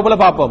இன்ஷாஅல்லாஹ் அடுத்த வகுப்புல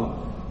பார்ப்போம்.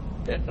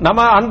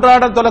 நம்ம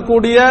அன்றாடம்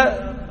தொழக்கூடிய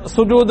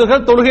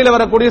சுஜூதுகள், தொழுகையில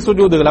வரக்கூடிய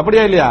சுஜூதுகள்,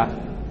 அப்படியா இல்லையா?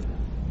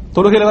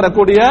 தொழுகையில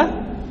வரக்கூடிய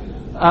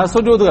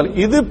சுஜூதுகள்.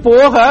 இது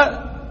போக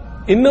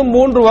இன்னும்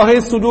 3 வகை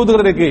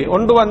சுஜூதுகள் இருக்கு.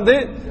 ஒன்று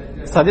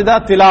சஜிதா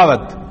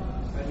திலாவத்,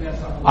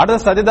 அடுத்த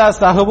சஜிதா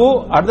சஹவு,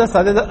 அடுத்த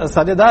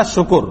சஜிதா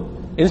ஷுக்குர்.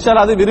 இன்ஷா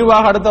அல்லாஹ் அது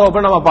விரிவாக அடுத்த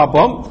வகுப்பில் நம்ம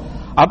பார்ப்போம்.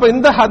 அப்ப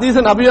இந்த ஹதீஸ்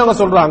நபி அவங்க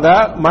சொல்றாங்க,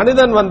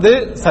 மனிதன்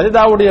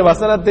சஜிதாவுடைய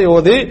வசனத்தை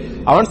ஓதி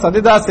அவன்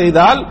சஜிதா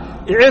செய்தால்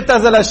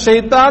இஅ்தஸல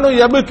ஷைத்தானு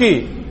யப்கி,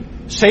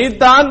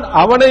 ஷைத்தான்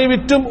அவனை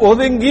விட்டும்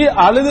ஒதுங்கி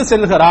அழுது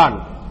செல்கிறான்.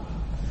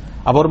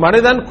 அப்ப ஒரு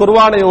மனிதன்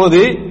குர்ஆனை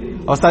ஓதி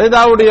அவன்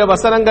சஜிதாவுடைய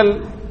வசனங்கள்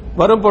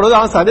வரும் பொழுது,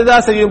 அவன் சஜிதா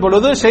செய்யும்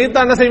பொழுது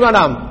ஷைத்தான் என்ன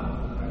செய்வானாம்?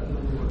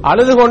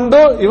 அழுது கொண்டு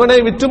இவனை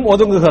விட்டும்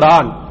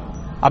ஒதுங்குகிறான்.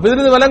 அப்ப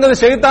இதிலிருந்து விளங்குது,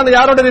 ஷைத்தான்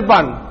யாரோட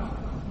இருப்பான்?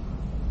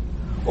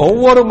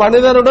 ஒவ்வொரு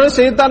மனிதனுடன்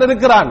ஷைத்தான்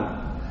இருக்கிறான்.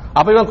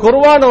 அப்ப இவன்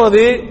குர்ஆன்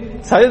ஓதி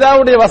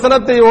சஜிதாவுடைய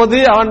வசனத்தை ஓதி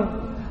அவன்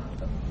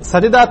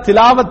சஜிதா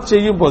திலாவத்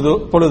செய்யும்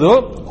பொழுது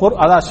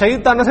அதான்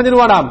ஷைத்தான் என்ன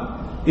செஞ்சிருவானாம்?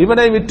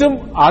 இவனை விட்டும்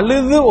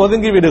அழுது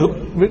ஒதுங்கி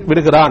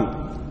விடுகிறான்.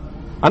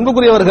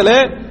 அன்புக்குரியவர்களே,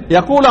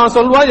 யகூல் அவன்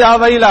சொல்வான், யா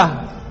வைலா,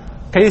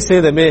 கை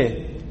சேதமே.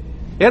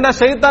 ஏன்னா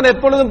ஷைத்தான்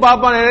எப்பொழுதும்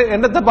பார்ப்பான்,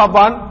 என்னத்தை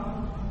பார்ப்பான்?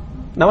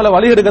 நம்மளை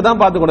வழி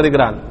எடுக்கத்தான் பார்த்து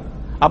கொண்டிருக்கிறான்.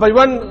 அப்ப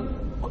இவன்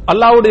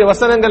அல்லாஹ்வுடைய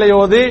வசனங்களை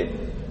ஓதி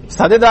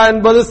சஜிதா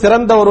என்பது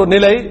சிறந்த ஒரு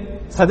நிலை,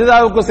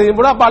 சஜிதாவுக்கு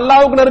செய்யும்போது அப்ப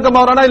அல்லாஹ்வுக்கு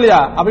நெருக்கமாகறானா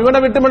இல்லையா? அப்ப இவனை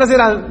விட்டு என்ன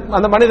செய்யறான்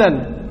அந்த மனிதன்?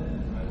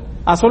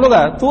 சொல்லுங்க,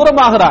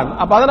 தூரமாகிறான்.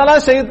 அப்ப அதனால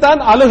ஷைத்தான்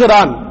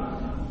அழுகிறான்,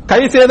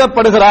 கை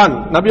சேதப்படுகிறான்.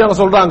 நபி அவங்க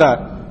சொல்றாங்க,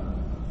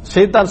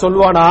 ஷைத்தான்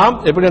சொல்வானாம்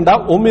எப்படின்னா,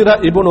 உமிர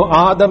இப்னு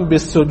ஆதம்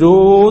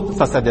பிஸ்ஸுஜூத்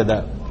ஃபஸஜத,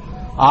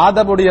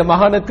 ஆதமுடைய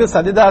மகனுக்கு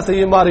சஜிதா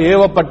செய்யுமாறு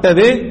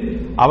ஏவப்பட்டது,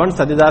 அவன்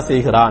சஜிதா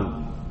செய்கிறான்.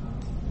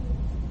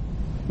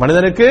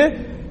 மனிதனுக்கு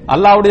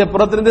அல்லாஹ்வுடைய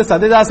புறத்திலிருந்து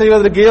சஜிதா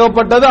செய்வதற்கு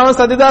ஏவப்பட்டது, அவன்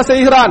சஜிதா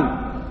செய்கிறான்.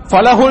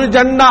 ஃபலஹுல்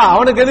ஜன்னா,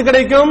 அவனுக்கு எது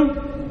கிடைக்கும்?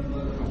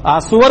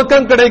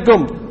 சுவர்க்கம்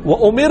கிடைக்கும்.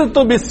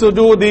 உமிர்து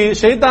பிஸ்ஸுஜூதி,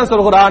 ஷைத்தான்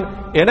சொல்கிறான்,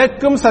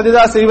 எனக்கும்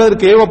சஜிதா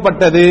செய்வதற்கு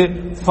ஏவப்பட்டது,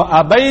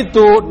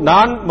 ஃபஅபைது,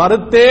 நான்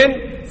மறுத்தேன்,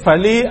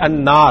 ஃபலி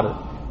அன்னார்,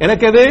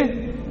 எனக்கு எது?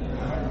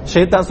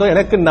 ஷைத்தான் சொல்ல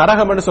எனக்கு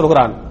நரகம் என்று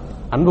சொல்கிறான்.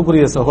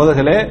 அன்புக்குரிய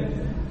சகோதரர்களே,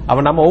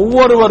 அவன் நம்ம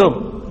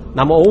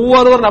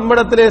ஒவ்வொருவரும்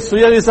நம்மிடத்திலே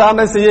சுய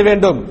விசாரணை செய்ய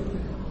வேண்டும்.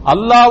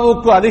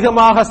 அல்லாஹ்வுக்கு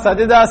அதிகமாக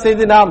சஜிதா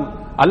செய்து நாம்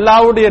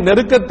அல்லாஹ்வுடைய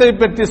நெருக்கத்தை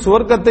பெற்று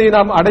சுவர்க்கத்தை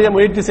நாம் அடைய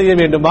முயற்சி செய்ய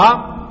வேண்டுமா?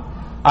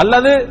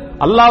 அல்லது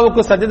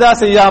அல்லாஹ்வுக்கு சஜிதா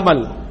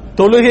செய்யாமல்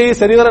தொழுகையை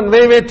சரிவர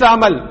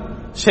நிறைவேற்றாமல்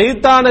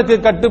ஷைத்தானுக்கு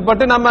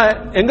கட்டுப்பட்டு நம்ம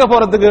எங்க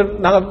போறதுக்கு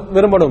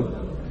விரும்பணும்?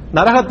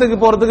 நரகத்துக்கு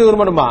போறதுக்கு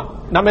விரும்பணுமா?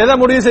 நம்ம எதை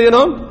முடிவு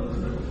செய்யணும்?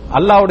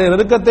 அல்லாஹ்வுடைய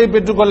நெருக்கத்தை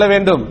பெற்றுக் கொள்ள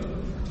வேண்டும்.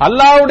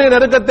 அல்லாஹ்வுடைய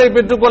நெருக்கத்தை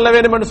பெற்றுக் கொள்ள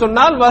வேண்டும் என்று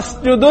சொன்னால்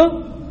வஸ்ஜுது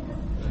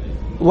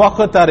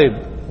வக்தரிப்,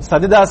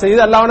 சஜிதா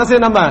செய்து அல்லாஹ்வை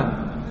செய்ய நம்ம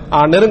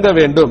நெருங்க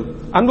வேண்டும்.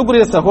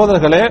 அன்புக்குரிய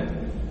சகோதரர்களே,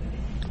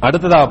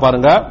 அடுத்ததாக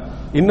பாருங்க,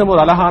 இன்னும் ஒரு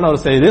அழகான ஒரு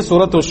செய்தி.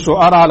 சூரத்து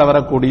ஷுஆரால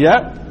வரக்கூடிய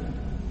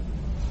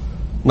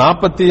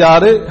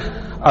 46,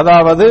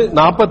 அதாவது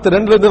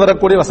 42 இருந்து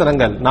வரக்கூடிய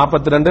வசனங்கள்,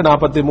 42,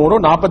 43,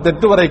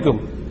 48 வரைக்கும்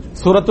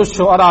சூரத்து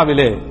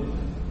ஷுஆராவிலே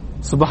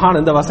சுப்ஹான்,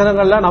 இந்த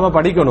வசனங்கள்லாம் நம்ம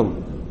படிக்கணும்.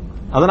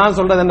 அதனால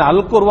சொல்றது என்ன,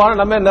 அல் குர்ஆன்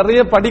நம்ம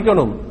நிறைய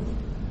படிக்கணும்,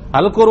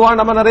 அல் குர்ஆன்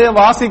நம்ம நிறைய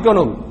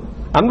வாசிக்கணும்.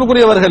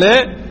 அன்புக்குரியவர்களே,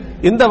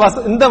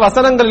 இந்த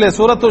வசனங்களிலே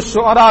சூரத்து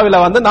ஷுஆராவில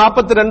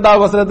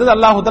 42வது வசனத்தில்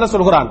அல்லாஹ் தஆலா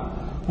சொல்கிறான்,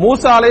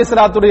 மூசா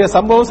அலைஹிஸ்ஸலாத்துடைய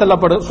சம்பவம்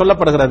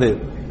சொல்லப்படுகிறது.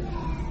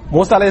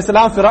 மூசா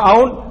அலைஹிஸ்ஸலாம்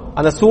ஃபிரௌன்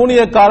அந்த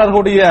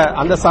சூனியக்காரர்களுடைய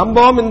அந்த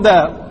சம்பவம் இந்த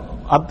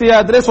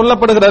அத்தியாயத்திலே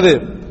சொல்லப்படுகிறது.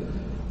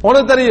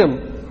 உனக்கு தெரியும்,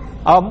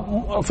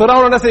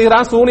 ஃபிரௌன் என்ன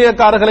செய்கிறான்?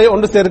 சூனியக்காரர்களை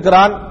ஒன்று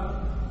சேர்க்கிறான்.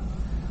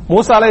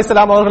 மூசா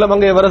அலைஹிஸ்ஸலாம் அவர்களும்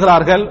அங்கே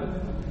வருகிறார்கள்.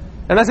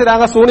 என்ன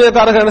செய்யறாங்க?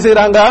 சூனியக்காரர்கள் என்ன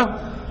செய்யறாங்க?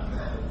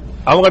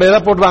 அவங்க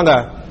எதை போட்டுறாங்க?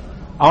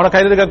 அவன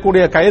கையில்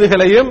இருக்கக்கூடிய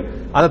கயிறுகளையும்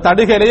அந்த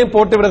தடிகளையும்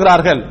போட்டு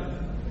விடுகிறார்கள்.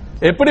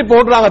 எப்படி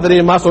போடுறாங்க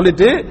தெரியுமா?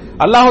 சொல்லிட்டு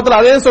அல்லாஹ் தஆலா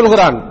அதே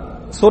சொல்கிறான்.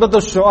 சூரத்து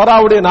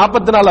ஷுஆராவுடைய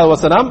 44வது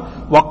வசனம்,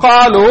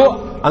 வகாலு,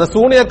 அந்த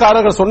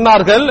சூனியக்காரர்கள்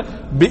சொன்னார்கள்,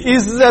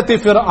 பிஇஸ்ஸதி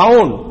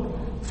ஃபிர்அவுன்,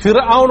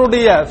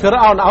 ஃபிர்அவுனுடைய,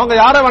 ஃபிர்அவுன் அவங்க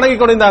யாரை வணங்கி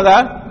கொண்டிருந்தாங்க?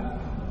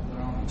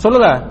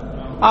 சொல்லுங்க.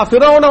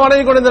 ஃபிர்அவுனை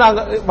வணங்கி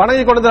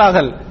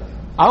கொண்டிருந்தார்கள்.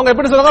 அவங்க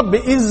எப்படி சொல்றாங்க?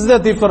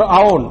 பிஇஸ்ஸதி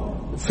ஃபிர்அவுன்,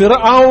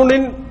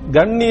 ஃபிர்அவுனின்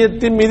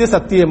கண்ணியத்தின் மீது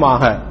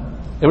சத்தியமாக.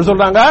 எப்படி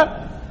சொல்றாங்க?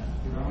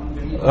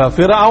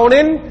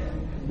 ஃபிர்அவுனின்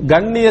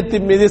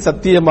கண்ணியத்தின் மீது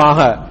சத்தியமாக,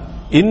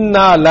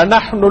 இன்னா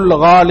லனஹ்னுல்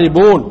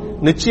காலிபூன்,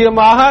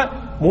 நிச்சயமாக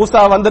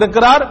மூசா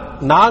வந்திருக்கிறார்,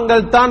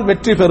 நாங்கள் தான்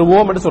வெற்றி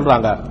பெறுவோம் என்று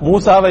சொல்றாங்க.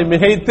 மூசாவை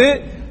மிகைத்து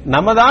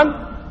நம்ம தான்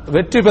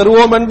வெற்றி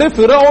பெறுவோம் என்று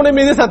ஃபிரௌன்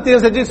மீது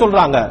சத்தியம் செஞ்சு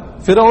சொல்றாங்க.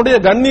 ஃபிரௌனுடைய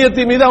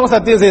கண்ணியத்தின் மீது அவங்க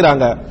சத்தியம்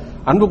செய்யறாங்க.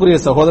 அன்புக்குரிய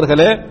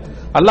சகோதரர்களே,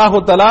 அல்லாஹ்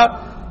தஆலா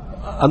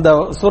அந்த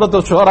சூரத்து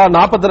ஷுஆரா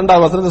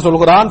 42வது வசனத்தில்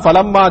சொல்கிறான்,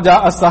 ஃபலம்மா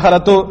ஜாஅ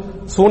ஸஹரத்து,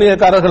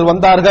 சூனியக்காரர்கள்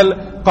வந்தார்கள்,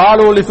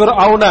 காலூ லி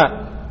ஃபிர்அவுன,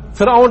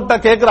 ஃபிரௌன்ட்ட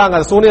கேக்குறாங்க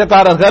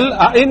சூனியக்காரர்கள்,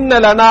 இன்ன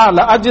லனா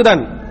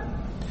லஅஜ்ரன்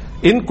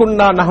இன்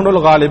குன்னா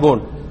நஹ்னுல்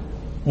காலிபூன்,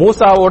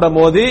 மூசாவோட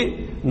மோதி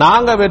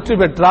நாங்க வெற்றி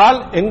பெற்றால்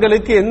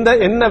எங்களுக்கு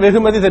என்ன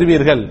வெகுமதி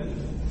தருவீர்கள்,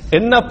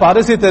 என்ன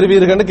பரிசு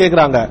தருவீர்கள்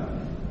கேக்குறாங்க.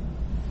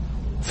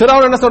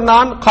 ஃபிரௌன் என்ன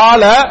சொன்னான்?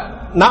 கால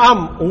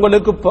நஅம்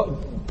உங்களுக்கு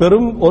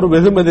பெரும் ஒரு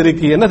வெகுமதி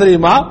இருக்கு. என்ன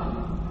தெரியுமா?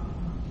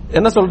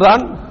 என்ன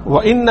சொல்றான்?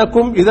 வ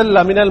இன்னக்கும் இதல்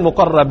லமினல்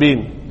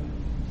முகர்ரபீன்,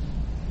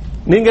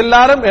 நீங்க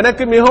எல்லாரும்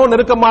எனக்கு மிகவும்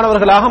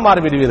நெருக்கமானவர்களாக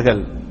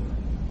மாறிவிடுவீர்கள்.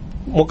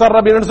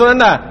 முகர்ரபீன்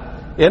சொன்ன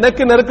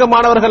எனக்கு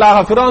நெருக்கமானவர்களாக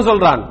ஃபிரௌன்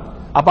சொல்றான்.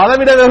 அப்ப அதை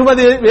விட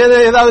வெகுமதி வேற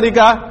ஏதாவது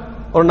இருக்கா?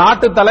 ஒரு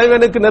நாட்டு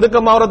தலைவனுக்கு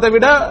நெருக்கமாவதை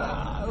விட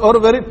ஒரு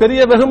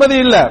பெரிய வெகுமதி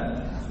இல்ல.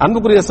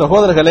 அன்புக்குரிய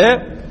சகோதரர்களே,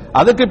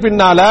 அதுக்கு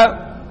பின்னால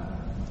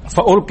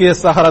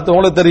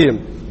உங்களுக்கு தெரியும்,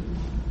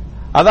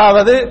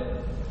 அதாவது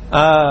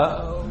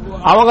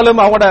அவங்களும்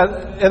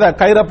அவங்களோட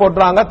கயிறை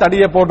போடுறாங்க,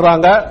 தடியை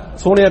போடுறாங்க.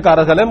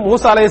 சூனியக்காரர்களும்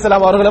மூசா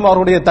அலைஹிஸ்ஸலாம் அவர்களும்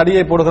அவருடைய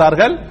தடியை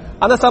போடுகிறார்கள்.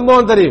 அந்த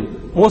சம்பவம் தெரியும்.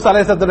 மூசா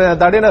அலைஹிஸ்ஸலாத்துடைய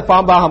தடியின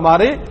பாம்பாக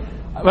மாறி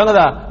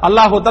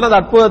அல்லாஹ் தஆலா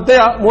அற்புதத்தை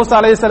மூசா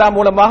அலைஹிஸ்ஸலாம்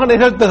மூலமாக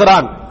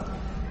நிகழ்த்துகிறான்.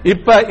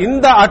 இப்ப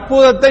இந்த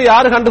அற்புதத்தை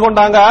யாரு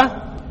கண்டுகொண்டாங்க?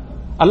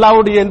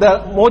 அல்லாஹ்வுடைய இந்த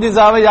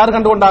மோஜிசாவை யார்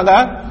கண்டுகொண்டாங்க?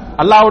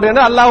 அல்லாஹ்வுடைய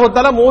அல்லாஹ்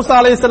தஆலா மூசா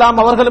அலைஹிஸ்ஸலாம்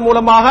அவர்கள்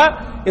மூலமாக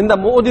இந்த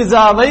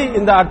மோஜிசாவை,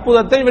 இந்த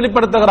அற்புதத்தை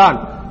வெளிப்படுத்துகிறான்.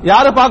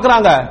 யாரு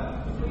பார்க்கறாங்க?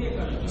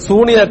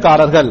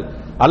 சூனியக்காரர்கள்.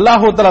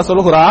 அல்லாஹ் தஆலா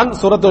சொல்கிறான்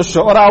சூரத்து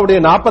ஷுஆராவுடைய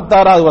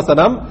 46வது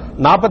வசனம்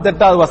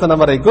 48வது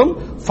வசனம் வரைக்கும்,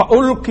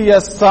 ஃபஉல்கிய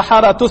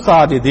ஸஹரத்து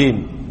சாஜிதீன்.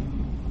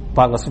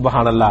 பாருங்க,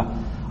 சுப்ஹானல்லாஹ்,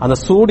 அந்த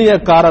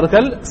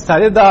சூனியக்காரர்கள்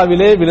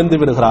சஜதாவிலே விழுந்து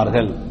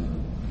விடுகிறார்கள்.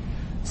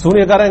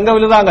 சூனியக்காரர் எங்க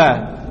விழுறாங்க?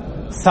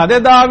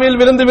 சஜதாவில்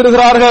விழுந்து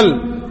விடுகிறார்கள்.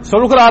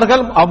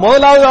 சொல்கிறார்கள்,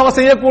 முதலாவது அவங்க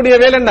செய்யக்கூடிய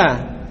வேலை என்ன?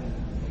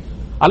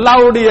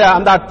 அல்லாஹ்வுடைய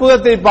அந்த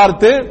அற்புதத்தை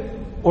பார்த்து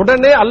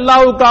உடனே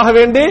அல்லாஹ்வுக்காக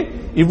வேண்டி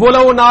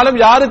இவ்வளவு நாளும்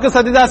யாருக்கு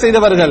சஜதா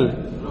செய்தவர்கள்?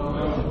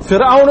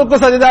 ஃபிரௌனுக்கு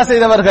சஜதா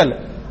செய்தவர்கள்.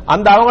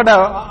 அந்த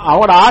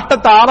அவங்களோட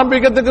ஆட்டத்தை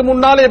ஆரம்பிக்கிறதுக்கு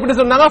முன்னால எப்படி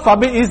சொன்னாங்க?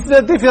 ஃபபி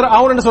இஸ்ஸத்தி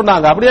ஃபிரௌன் என்று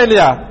சொன்னாங்க. அப்படியே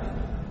இல்லையா?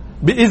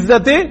 பி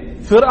இஸ்ஸத்தி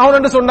ஃபிரௌன்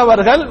என்று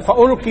சொன்னவர்கள்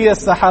ஃபஉல்கிய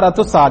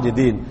ஸஹரத்து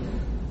சாஜிதீன்.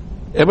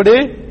 எப்படி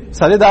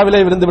சஜதாவிலே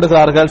விழுந்து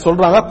விடுகிறார்கள்?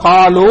 சொல்றாங்க,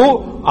 காலு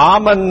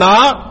ஆமன்னா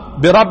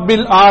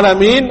பிரப்பில்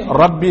ஆலமீன்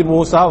ரப்பி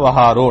மூசா வ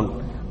ஹாரூன்,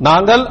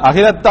 நாங்கள்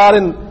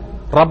அகிலத்தாரின்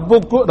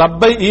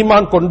ரப்பை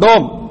ஈமான்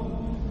கொண்டோம்.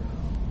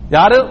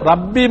 யாரு?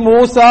 ரப்பி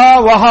மூசா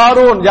வ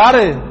ஹாரூன்.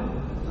 யாரு?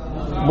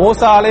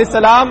 மூசா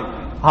அலைஹிஸ்ஸலாம்,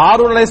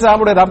 ஹாரூன்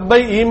அலைஹிஸ்ஸலாமுடைய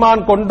ரப்பை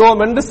ஈமான்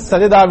கொண்டோம் என்று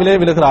சஜதாவிலே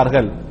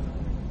விழுகிறார்கள்.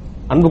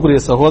 அன்புக்குரிய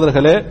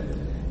சகோதரர்களே,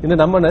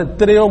 இன்னும் நம்ம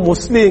எத்தனையோ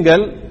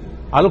முஸ்லீம்கள்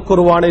அல்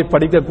குர்ஆனை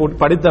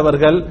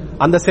படித்தவர்கள்,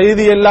 அந்த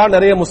செய்தி எல்லாம்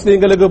நிறைய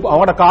முஸ்லீம்களுக்கு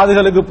அவங்களோட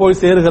காதுகளுக்கு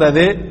போய்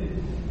சேருகிறது.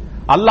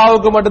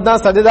 அல்லாஹ்வுக்கு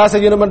மட்டும்தான் சஜதா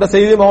செய்யணும் என்ற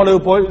செய்தி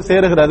அவங்களுக்கு போய்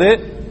சேருகிறது.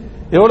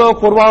 எவ்வளவு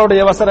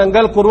குர்ஆனுடைய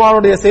வசனங்கள்,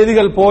 குர்ஆனுடைய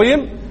செய்திகள்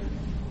போயும்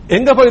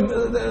எங்க போய்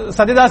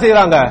சஜதா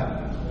செய்யறாங்க?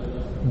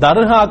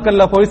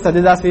 தர்காக்கள்ல போய்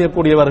சஜதா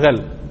செய்யக்கூடியவர்கள்,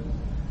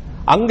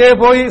 அங்கே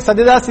போய்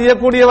சஜதா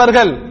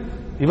செய்யக்கூடியவர்கள்,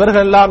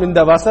 இவர்கள் எல்லாம் இந்த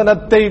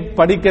வசனத்தை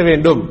படிக்க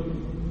வேண்டும்.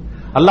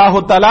 அல்லாஹ்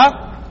தஆலா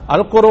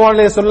அல்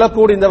குர்ஆனிலே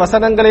சொல்லக்கூடிய இந்த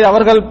வசனங்களை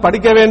அவர்கள்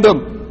படிக்க வேண்டும்.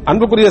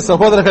 அன்புக்குரிய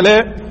சகோதரர்களே,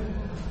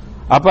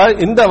 அப்ப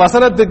இந்த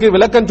வசனத்துக்கு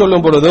விளக்கம்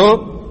சொல்லும் பொழுது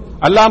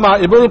அல்லாமா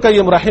இப்னுல்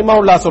கய்யிம்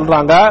ரஹிமஹுல்லாஹ்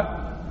சொல்றாங்க,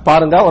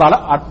 பாருங்க, ஒரு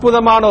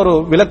அற்புதமான ஒரு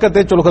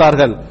விளக்கத்தை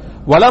சொல்கிறார்கள்.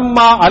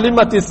 வலம்மா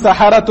அலிமத்தி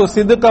ஸஹரத்து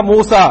சித்க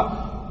மூசா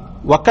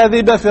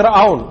வகதிப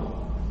ஃபிரௌன்.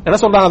 என்ன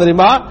சொல்றாங்க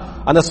தெரியுமா?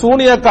 அந்த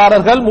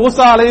சூனியக்காரர்கள்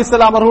மூசா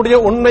அலைஹிஸ்ஸலாம் அவர்களுடைய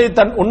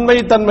உண்மை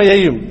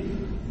தன்மையையும்,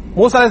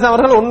 மூசா அலைஹிஸ்ஸலாம்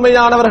அவர்கள்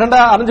உண்மையானவர்கள்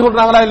அறிஞ்சு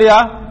கொள்றாங்களா இல்லையா?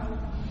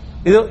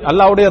 இது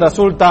அல்லாஹ்வுடைய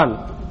ரசூல் தான்,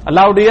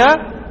 அல்லாஹ்வுடைய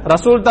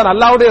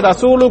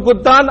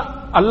ரசூலுக்குத்தான்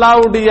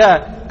அல்லாஹ்வுடைய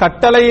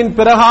கட்டளையின்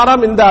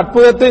பிரகாரம் இந்த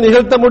அற்புதத்தை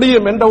நிகழ்த்த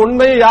முடியும் என்ற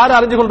உண்மையை யார்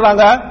அறிஞ்சு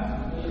கொள்றாங்க?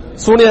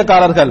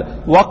 சூனியக்காரர்கள்.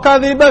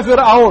 வகதிப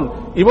ஃபிரௌன்,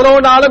 இவ்வளவு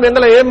நாளும்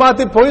எங்களை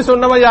ஏமாத்தி பொய்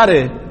சொன்னவன் யாரு?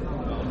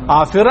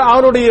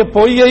 ஃபிரௌனுடைய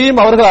பொய்யையும்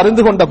அவர்கள்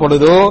அறிந்து கொண்ட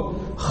பொழுது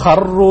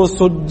ஹர்ரு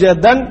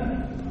சுஜ்ஜதன்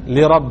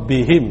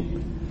லிரப்பிஹிம்,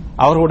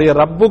 அவர்களுடைய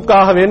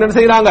ரப்புக்காக வேண்டி என்ன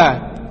செய்யறாங்க?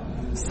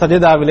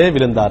 சஜதாவிலே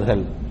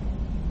விழுந்தார்கள்.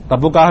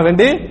 ரப்புக்காக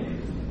வேண்டி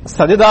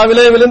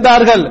சஜதாவிலே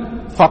விழுந்தார்கள்.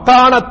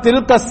 ஃபகானத்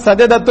தில்க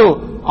ஸஜதத்து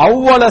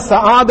அவ்வல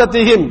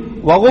ஸஆதத்திஹிம்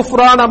வ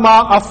குஃப்ரான மா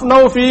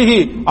அஃப்னௌ ஃபீஹி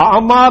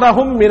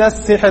அமாரஹும் மினஸ்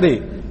ஸிஹ்ரி.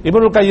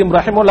 இப்னுல் கய்யிம்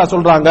ரஹிமஹுல்லாஹ்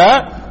சொல்றாங்க,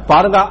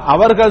 பாருங்க,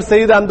 அவர்கள்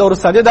செய்த அந்த ஒரு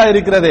சஜதா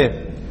இருக்கிறதே,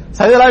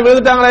 சஜதா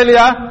விழுந்துட்டாங்களா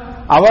இல்லையா?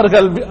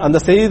 அவர்கள் அந்த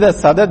செய்த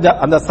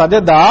அந்த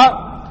சஜதா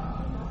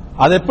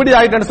அது எப்படி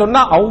ஆயிட்டேன்னு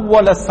சொன்னா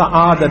அவ்வல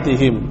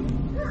ஸஆதத்திஹிம்,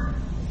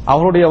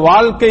 அவருடைய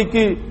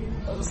வாழ்க்கைக்கு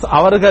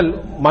அவர்கள்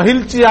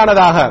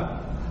மகிழ்ச்சியானதாக,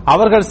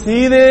 அவர்கள்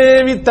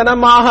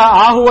சீதேவித்தனமாக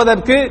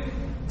ஆகுவதற்கு,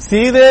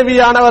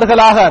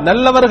 சீதேவியானவர்களாக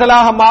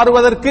நல்லவர்களாக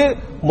மாறுவதற்கு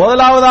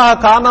முதலாவதாக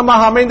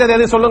காரணமாக அமைந்தது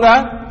எதை சொல்லுங்க?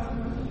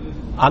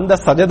 அந்த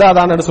சஜதா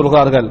தான் என்று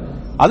சொல்கிறார்கள்.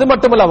 அது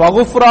மட்டுமல்ல,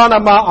 வகுஃப்ரான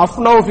மா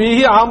அஃப்னௌ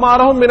ஃபீஹி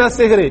அமாரஹும் மினஸ்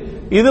ஸிஹ்ரி,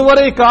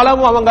 இதுவரை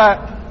காலம் அவங்க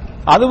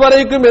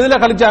அதுவரைக்கும் எதில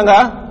கழிச்சாங்க?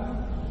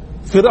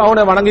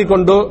 ஃபிரௌனை வணங்கி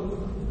கொண்டு.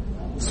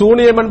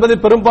 சூனியம் என்பது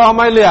பெரும்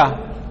பாவமா இல்லையா?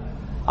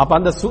 அப்ப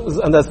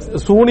அந்த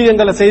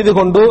சூனியங்களை செய்து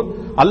கொண்டு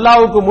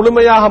அல்லாஹ்வுக்கு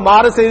முழுமையாக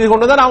மாறு செய்து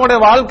கொண்டுதான் அவங்களுடைய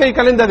வாழ்க்கை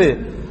கழிந்தது.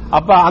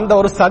 அப்ப அந்த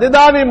ஒரு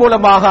சஜதாவி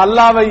மூலமாக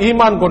அல்லாஹ்வை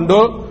ஈமான் கொண்டு,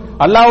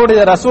 அல்லாஹ்வுடைய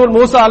ரசூல்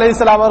மூசா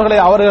அலைஹிஸ்ஸலாம்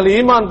அவர்கள்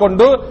ஈமான்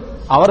கொண்டு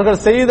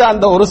அவர்கள் செய்த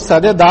அந்த ஒரு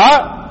சஜதா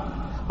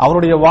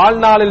அவருடைய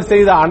வாழ்நாளில்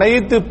செய்த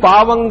அனைத்து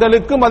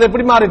பாவங்களுக்கும் அது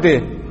எப்படி மாறிட்டு?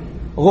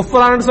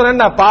 குஃப்ரான் சொன்ன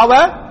என்ன? பாவ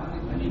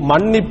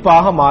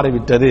மன்னிப்பாக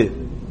மாறிவிட்டது,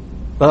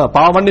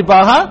 பாவ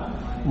மன்னிப்பாக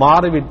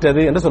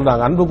மாறிவிட்டது என்று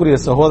சொல்றாங்க. அன்புக்குரிய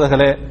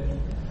சகோதரர்களே,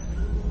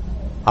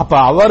 அப்ப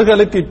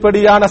அவர்களுக்கு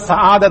இப்படியான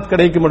சஆதத்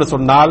கிடைக்கும் என்று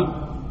சொன்னால்,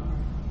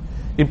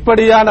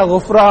 இப்படியான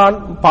குஃப்ரான்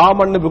பாவ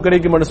மன்னிப்பு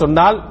கிடைக்கும் என்று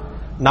சொன்னால்,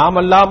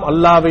 நாமெல்லாம்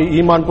அல்லாஹ்வை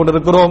ஈமான்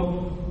கொண்டிருக்கிறோம்,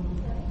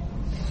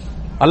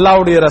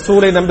 அல்லாஹ்வுடைய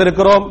ரசூலை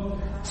நம்பியிருக்கிறோம்,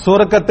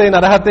 சுவர்க்கத்தை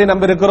நரகத்தை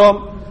நம்பியிருக்கிறோம்.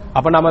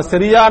 அப்ப நாம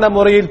சரியான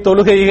முறையில்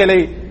தொழுகைகளை,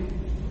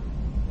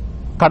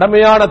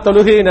 கடமையான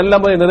தொழுகையை நல்ல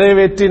முறையில்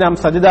நிறைவேற்றி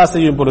நாம் சஜிதா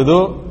செய்யும் பொழுது,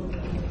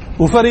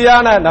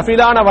 உஃபரியான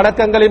நஃபிலான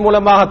வணக்கங்களின்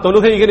மூலமாக,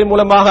 தொழுகைகளின்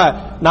மூலமாக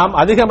நாம்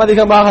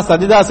அதிகமாக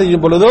சஜிதா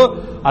செய்யும் பொழுது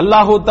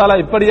அல்லாஹு தஆலா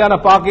இப்படியான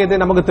பாக்கியத்தை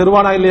நமக்கு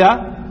தருவானா இல்லையா?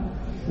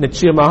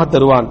 நிச்சயமாக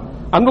தருவான்.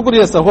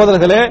 அன்புக்குரிய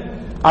சகோதரர்களே,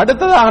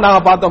 அடுத்ததாக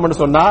நாங்க பார்த்தோம் என்று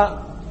சொன்னா,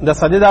 இந்த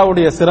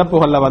சஜிதாவுடைய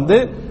சிறப்புகள்ல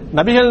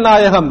நபிகள்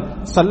நாயகம்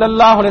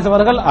ஸல்லல்லாஹு அலைஹி வஸல்லம்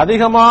அவர்கள்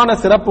அதிகமான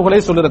சிறப்புகளை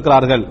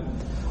சொல்லியிருக்கிறார்கள்.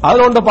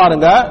 அதுல ஒன்று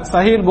பாருங்க,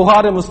 சஹீஹ்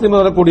புகாரி முஸ்லிம்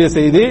வரக்கூடிய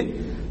செய்தி.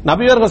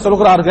 நபியர்கள்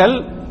சொல்கிறார்கள்,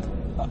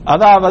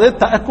 அதாவது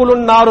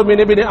தஅக்குலுன் நாரு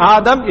மின் இப்னி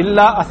ஆதம்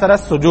இல்லா அஸர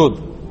சுஜூத்.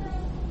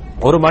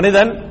 ஒரு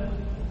மனிதன்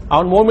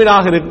அவன்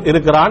மூமினாக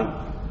இருக்கிறான்,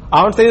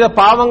 அவன் செய்த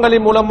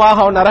பாவங்களின் மூலமாக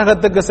அவன்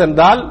நரகத்துக்கு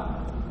சென்றால்,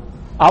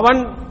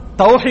 அவன்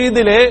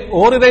தௌஹீதிலே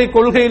ஓரிரை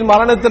கொள்கையில்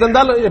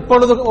மரணித்திருந்தால்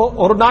எப்பொழுது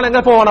ஒரு நாள்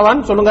எங்க போவான்?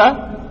 அவன் சொல்லுங்க,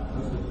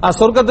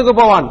 சொர்க்கத்துக்கு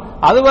போவான்.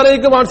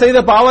 அதுவரைக்கும் அவன் செய்த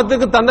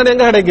பாவத்துக்கு தண்டனை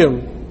எங்க கிடைக்கும்?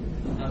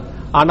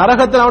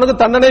 நரகத்தில் அவனுக்கு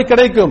தண்டனை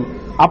கிடைக்கும்.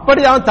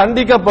 அப்படி அவன்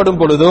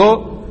தண்டிக்கப்படும் பொழுதோ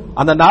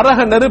அந்த நரக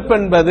நெருப்பு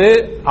என்பது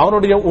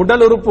அவனுடைய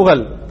உடல்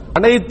உறுப்புகள்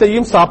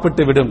அனைத்தையும்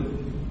சாப்பிட்டு விடும்.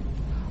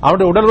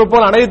 அவனுடைய உடல்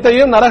உறுப்புகள்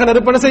அனைத்தையும் நரக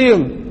நெருப்பு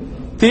செய்யும்,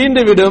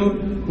 தீண்டிவிடும்.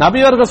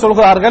 நபியர்கள்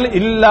சொல்கிறார்கள்,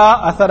 இல்லா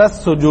அஸர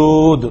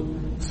சுஜூத்,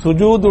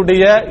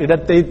 சுஜூதுடைய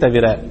இடத்தை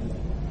தவிர.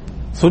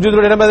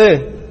 சுஜூதுடைய இடம் எது?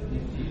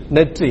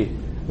 நெற்றி.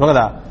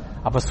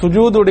 அப்ப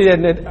சுஜூதுடைய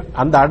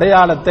அந்த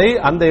அடையாளத்தை,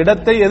 அந்த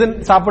இடத்தை எது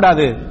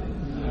சாப்பிடாது?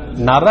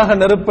 நரக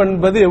நெருப்பு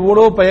என்பது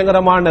எவ்வளவு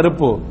பயங்கரமான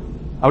நெருப்பு,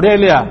 அப்படியே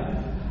இல்லையா?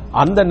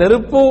 அந்த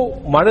நெருப்பு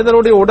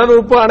மனிதனுடைய உடல்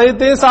உறுப்பு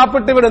அனைத்தையும்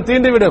சாப்பிட்டு விடும்,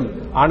 தீண்டிவிடும்.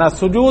 ஆனா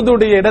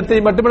சுஜூதுடைய இடத்தை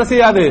மட்டுமே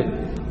செய்யாது,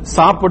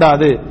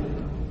 சாப்பிடாது.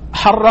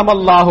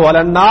 ஹர்ரமல்லாஹு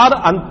அலன்னார்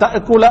அன்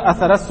தஅகுல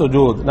அஸர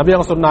சுஜூத். நபி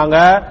அவங்க சொன்னாங்க,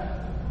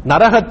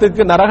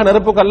 நரகத்துக்கு, நரக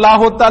நெருப்புக்கு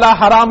அல்லாஹு தஆலா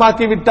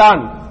ஹராமாக்கி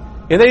விட்டான்.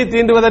 எதை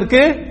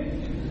தீண்டுவதற்கு?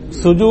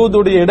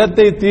 சுஜூதுடைய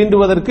இடத்தை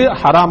தீண்டுவதற்கு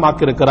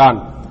ஹராமாக்கி இருக்கிறான்.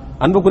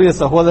 அன்புக்குரிய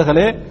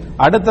சகோதரர்களே,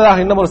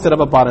 அடுத்ததாக இன்னும் ஒரு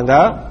சிறப்பை பாருங்க.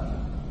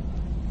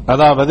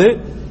 அதாவது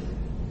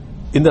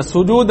இந்த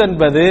சுஜூத்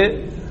என்பது,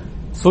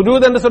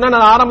 சுஜூத் என்று சொன்னா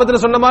நான்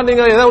ஆரம்பத்தில் சொன்ன மாதிரி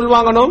நீங்க எதை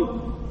உள்வாங்கணும்?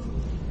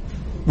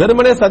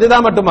 வெறுமனே சஜிதா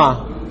மட்டுமா?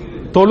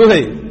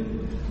 தொழுகை.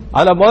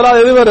 அதுல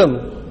முதலாவது எது வரும்?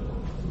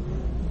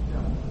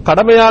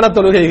 கடமையான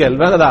தொழுகைகள்.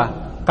 வேறதா?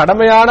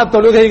 கடமையான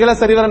தொழுகைகளை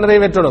சரிவர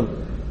நிறைவேற்றணும்.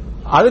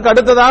 அதுக்கு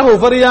அடுத்ததாக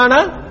உபரியான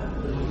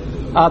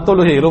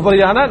தொழுகைகள்,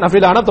 உபரியான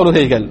நஃபிலான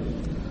தொழுகைகள்.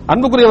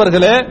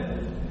 அன்புக்குரியவர்களே,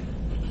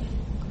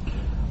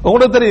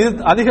 உங்களுக்கு தெரியும்,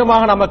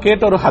 அதிகமாக நம்ம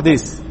கேட்ட ஒரு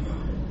ஹதீஸ்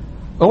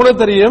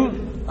உங்களுக்கு தெரியும்.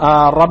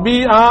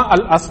 ரபிஆ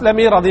அல்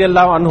அஸ்லமி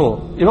ரலியல்லாஹு அன்ஹு,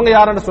 இவங்க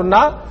யாருன்னு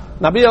சொன்னா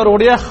நபி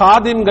அவருடைய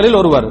ஹாதிம்களில்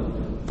ஒருவர்,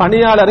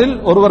 பணியாளரில்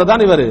ஒருவர்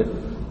தான் இவர்.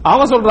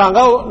 அவங்க சொல்றாங்க,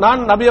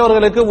 நான் நபி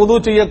அவர்களுக்கு உது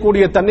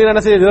செய்யக்கூடிய தண்ணீர்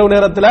என்ன செய்ய இரவு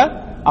நேரத்தில்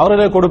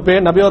அவர்களுக்கு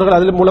கொடுப்பேன். நபி அவர்கள்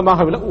அதன் மூலமாக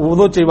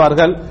உது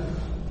செய்வார்கள்.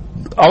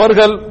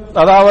 அவர்கள்,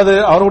 அதாவது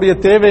அவருடைய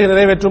தேவையை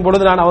நிறைவேற்றும்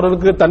பொழுது நான்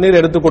அவர்களுக்கு தண்ணீர்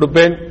எடுத்துக்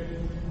கொடுப்பேன்.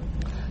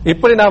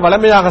 இப்படி நான்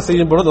வளமையாக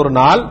செய்யும் பொழுது ஒரு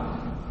நாள்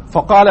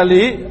ஃபகால்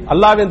அலி,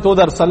 அல்லாஹ்வின்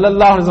தூதர்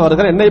ஸல்லல்லாஹு அலைஹி வஸல்லம்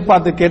அவர்கள் என்னை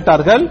பார்த்து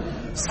கேட்டார்கள்,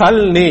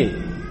 சல்னி,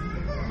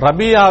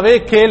 ரபியாவே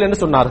கேள் என்று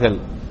சொன்னார்கள்.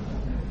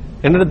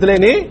 என்னிடத்திலே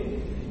நீ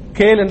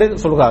கேள் என்று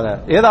சொல்றாங்க.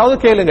 ஏதாவது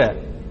கேளுங்க,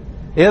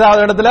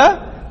 ஏதாவது இடத்துல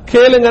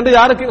கேளுங்க என்று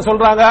யாருக்கு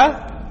சொல்றாங்க?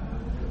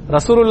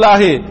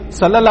 ரசூலுல்லாஹி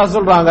ஸல்லல்லாஹு அலைஹி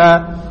சொல்றாங்க.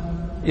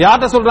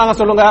 யார்கிட்ட சொல்றாங்க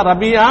சொல்லுங்க?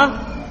 ரபியா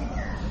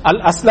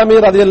அல் அஸ்லமி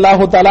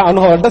ரலியல்லாஹு தஆலா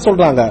அன்ஹு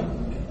சொல்றாங்க.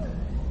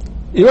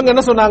 இவங்க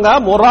என்ன சொன்னாங்க?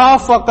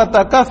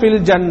 முராஃபகதக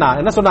ஃபில் ஜன்னா.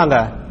 என்ன சொன்னாங்க?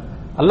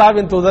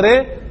 அல்லாஹ்வின் தூதரே,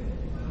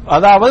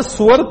 அதாவது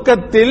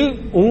சுவர்க்கத்தில்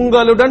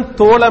உங்களுடன்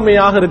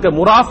தோழமையாக இருக்க.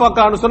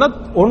 முராஃபகான்னு சொன்னா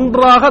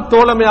ஒன்றாக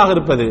தோழமையாக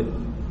இருப்பது,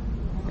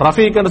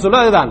 ரஃபீக் என்று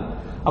சொல்ல அதுதான்.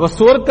 அப்ப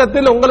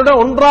சுவர்க்கத்தில்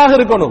உங்களுடன் ஒன்றாக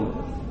இருக்கணும்.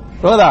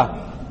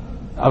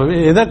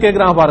 எதை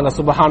கேட்கிறாங்க பாருங்க,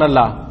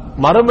 சுப்ஹானல்லாஹ்.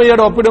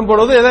 மறுமையோடு ஒப்பிடும்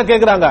பொழுது எதை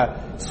கேட்கிறாங்க?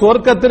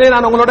 சுவர்க்கத்திலே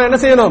நான் உங்களோட என்ன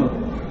செய்யணும்?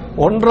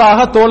 ஒன்றாக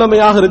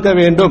தோழமையாக இருக்க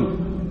வேண்டும்.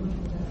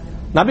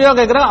 நபியா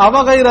கேட்கிறாங்க,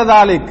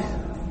 அவகைரதாலிக்,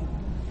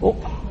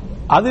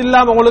 அது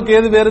இல்லாம உங்களுக்கு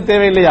ஏது வேறு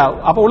தேவையில்லையா?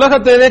 அப்ப உலக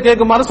தேவையை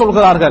கேட்குமாறு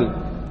சொல்கிறார்கள்.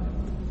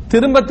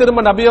 திரும்ப திரும்ப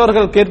நபி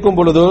அவர்கள் கேட்கும்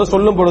பொழுது,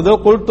 சொல்லும் பொழுது,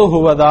 குல்து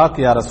ஹுவதாக்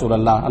யா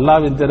ரசூலல்லாஹ்,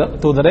 அல்லாஹ்வின்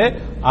தூதரே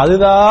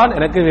அதுதான்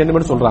எனக்கு வேண்டும்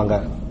என்று சொல்றாங்க.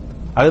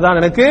 அதுதான்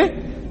எனக்கு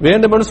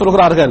வேண்டும் என்று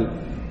சொல்கிறார்கள்.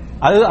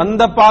 அது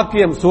அந்த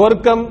பாக்கியம்,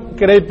 சுவர்க்கம்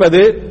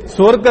கிடைப்பது,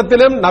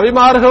 சுவர்க்கத்திலும்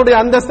நபிமார்களுடைய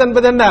அந்தஸ்து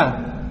என்பது என்ன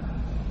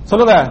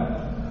சொல்லுங்க?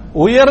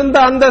 உயர்ந்த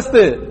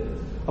அந்தஸ்து.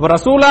 அப்ப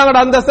ரசூலாவோட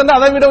அந்தஸ்து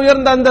அதை விட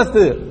உயர்ந்த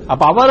அந்தஸ்து.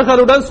 அப்ப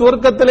அவர்களுடன்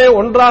சுவர்க்கத்திலே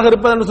ஒன்றாக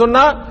இருப்பதுன்னு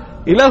சொன்னா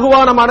இலகுவா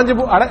நம்ம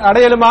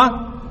அடையலுமா?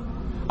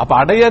 அப்ப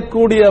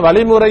அடையக்கூடிய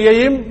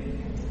வழிமுறையையும்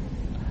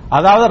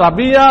அதாவது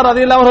ரபியா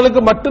ரலியல்லாஹு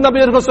அவர்களுக்கு மட்டும்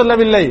நபி அவர்கள்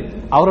சொல்லவில்லை,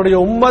 அவருடைய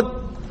உம்மத்,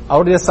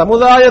 அவருடைய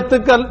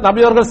சமுதாயத்துக்கு நபி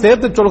அவர்கள்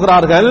சேர்த்து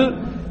சொல்கிறார்கள்.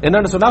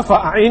 என்னன்னு சொன்னா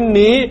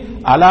ஃபஇன்னி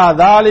அலா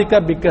தாலிக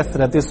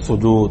பிகஸ்ரத்தி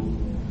சுஜூத்,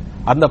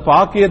 அந்த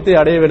பாக்கியத்தை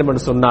அடைய வேண்டும்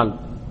என்று சொன்னால்,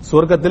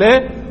 சுவர்க்கத்திலே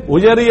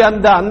உயரிய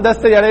அந்த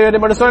அந்தஸ்தை அடைய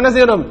வேண்டும் என்று சொன்ன என்ன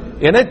செய்யணும்?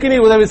 எனக்கு நீ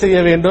உதவி செய்ய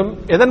வேண்டும்.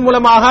 எதன்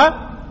மூலமாக?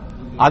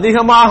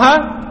 அதிகமாக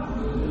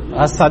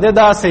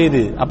சஜதா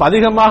செய்து. அப்ப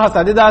அதிகமாக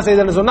சஜதா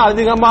செய்து சொன்னா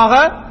அதிகமாக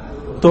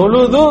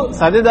தொழுது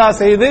சஜதா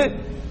செய்து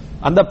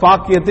அந்த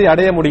பாக்கியத்தை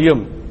அடைய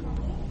முடியும்.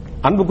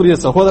 அன்புக்குரிய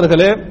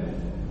சகோதரர்களே,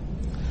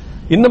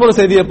 இன்னும் ஒரு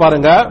செய்தியை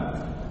பாருங்க.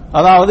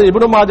 அதாவது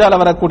இப்னு மாஜால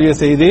வரக்கூடிய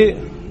செய்தி,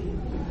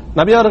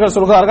 நபி அவர்கள்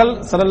சொல்கிறார்கள்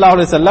ஸல்லல்லாஹு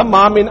அலைஹி வஸல்லம்,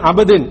 மாமின்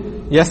அப்தின்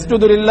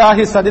யஸ்ஜுது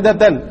லில்லாஹி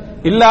சஜதத்தன்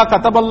இல்லா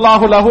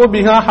கதபல்லாஹு லஹு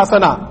பிஹா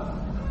ஹஸனா,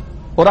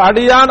 ஒரு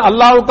அடியான்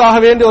அல்லாஹ்வுக்காக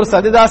வேண்டி ஒரு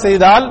சஜதா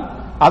செய்தால்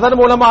அதன்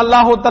மூலமா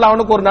அல்லாஹ் தஆலா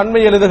அவனுக்கு ஒரு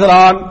நன்மை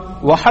எழுதுகிறான்.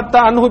 வஹத்த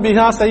அன்ஹு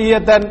பிஹா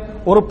சய்யத்தன்,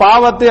 ஒரு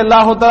பாவத்தை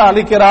அல்லாஹ் தஆலா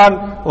அழிக்கிறான்.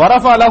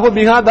 வரஃபா லஹு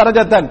பிஹா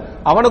தரஜத்தன்,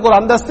 அவனுக்கு ஒரு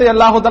அந்தஸ்தை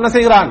அல்லாஹ் தஆலா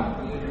செய்கிறான்,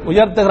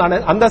 உயர்த்துகிறான்.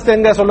 அந்தஸ்து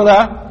எங்க சொல்லுங்க?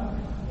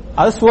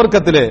 அது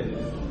சுவர்க்கத்திலே.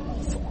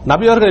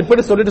 நபி அவர்கள்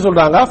இப்படி சொல்லிட்டு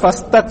சொல்றாங்க,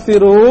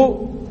 ஃபஸ்தக்ஸிரு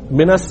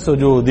மினஸ்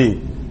சுஜூதி,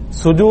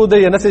 சுஜூதை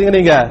என்ன செய்யுங்க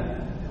நீங்க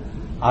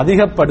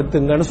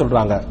அதிகப்படுத்துங்கன்னு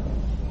சொல்றாங்க.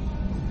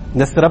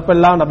 இந்த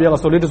சிறப்பெல்லாம் நபி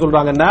அவங்க சொல்லிட்டு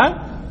சொல்றாங்க என்ன?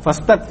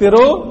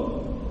 ஃபஸ்தக்ஸிரு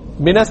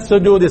மினஸ்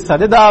சுஜூதி,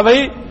 சஜதாவை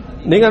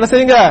நீங்க என்ன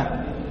செய்யுங்க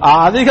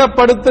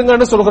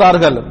அதிகப்படுத்துங்கன்னு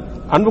சொல்கிறார்கள்.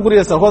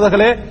 அன்புக்குரிய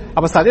சகோதரர்களே,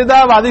 அப்ப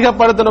சஜதாவை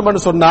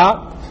அதிகப்படுத்தணும் சொன்னா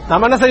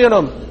நம்ம என்ன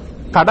செய்யணும்?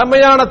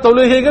 கடமையான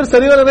தொழுகைகள்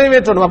சரியாக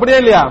நிறைவேற்றணும். அப்படியே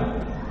இல்லையா?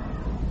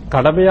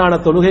 கடமையான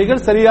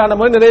தொழுகைகள் சரியான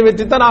முறை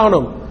நிறைவேற்றித்தான்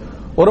ஆகணும்.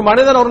 ஒரு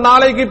மனிதன் ஒரு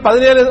நாளைக்கு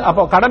 17,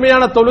 அப்ப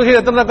கடமையான தொழுகை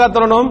எத்தனை ரக்காத்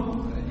தொழணும்?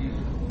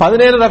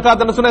 17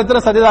 ரக்காத் சொன்னா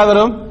எத்தனை சஜிதா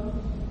வரும்?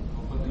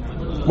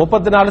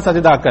 34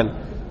 சஜிதாக்கள்.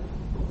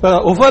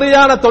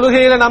 உஃபரியான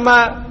தொழுகையில நம்ம,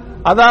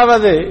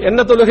 அதாவது என்ன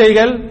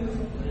தொழுகைகள்?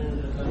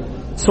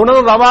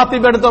 சுனன்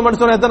ரவாத்திப் எடுத்தோம்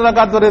சொன்னா எத்தனை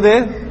ரக்காத் வருது?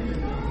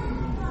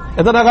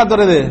 எத்தனை ரக்காத்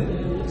வருது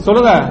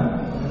சொல்லுங்க?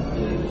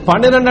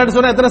 12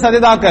 சொன்னா எத்தனை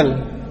சஜிதாக்கள்?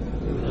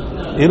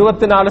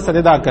 24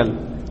 சஜிதாக்கள்.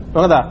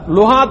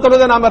 லுஹா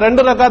தொழுது நாம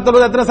 2 ரக்காத்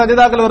தொழுது எத்தனை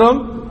சஜிதாக்கள் வரும்?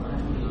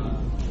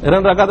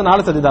 2 ரக்காத்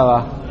 4 சஜிதாவா?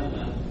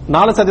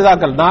 4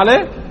 சஜிதாக்கள், 4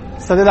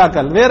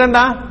 சஜிதாக்கள். வேற என்ன?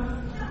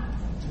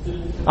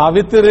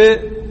 வித்திரு,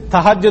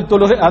 தஹஜ்ஜுத்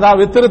தொழுகை, அதாவது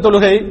வித்திரு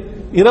தொழுகை,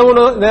 இரவு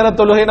நேர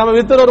தொழுகை. நம்ம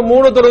வித்திரு ஒரு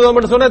 3 தொழுதோம்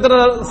சொன்னா எத்தனை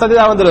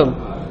சஜிதா வந்துடும்?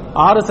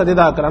 6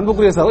 சஜிதாக்கள்.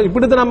 அன்புக்குரிய சகோதரர்,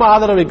 இப்படித்தான் நம்ம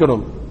ஆதரவு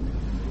வைக்கணும்.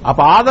 அப்ப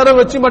ஆதரவு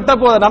வச்சு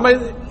மட்டும் போதும். நம்ம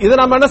இதை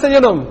நம்ம என்ன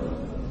செய்யணும்?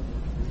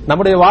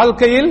 நம்முடைய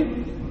வாழ்க்கையில்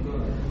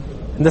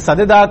இந்த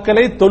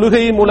சஜிதாக்களை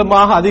தொழுகை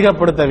மூலமாக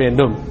அதிகப்படுத்த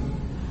வேண்டும்.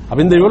 அப்ப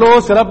இந்த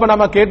இவ்வளவு சிறப்பை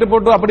நம்ம கேட்டு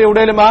போட்டு அப்படியே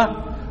உடையலுமா?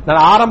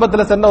 நான்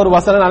ஆரம்பத்தில் சொன்ன ஒரு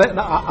வசனம்,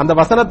 அந்த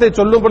வசனத்தை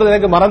சொல்லும் பொழுது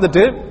எனக்கு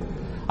மறந்துட்டு,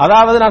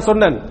 அதாவது நான்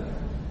சொன்னேன்,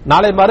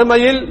 நாளை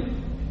மறுமையில்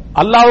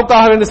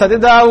அல்லாஹ்வுக்காக வேண்டி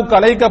சஜிதாவுக்கு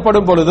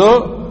அழைக்கப்படும் பொழுது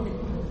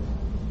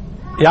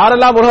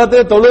யாரெல்லாம்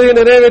உலகத்தை தொழுகை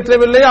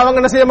நிறைவேற்றவில்லை அவங்க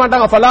என்ன செய்ய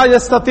மாட்டாங்க? ஃபலா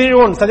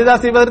யஸ்ததீஊன், சஜிதா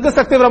செய்வதற்கு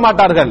சக்தி பெற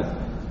மாட்டார்கள்.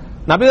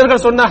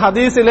 நபியர்கள் சொன்ன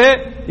ஹதீஸிலே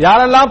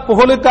யாரெல்லாம்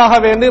புகழுக்காக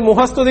வேண்டி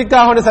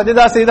முகஸ்துதிக்காக வேண்டி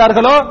சஜிதா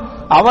செய்தார்களோ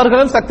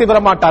அவர்களும் சக்தி பெற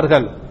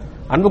மாட்டார்கள்.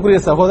 அன்புக்குரிய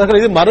சகோதரர்கள்,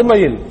 இது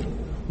மறுமையில்.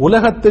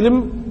 உலகத்திலும்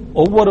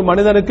ஒவ்வொரு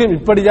மனிதனுக்கும்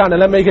இப்படியா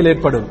நிலைமைகள்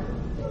ஏற்படும்.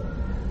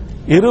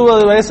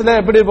 20 வயசுல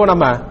எப்படி இருப்போம்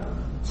நம்ம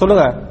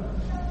சொல்லுங்க?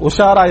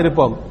 உஷாரா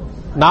இருப்போம்.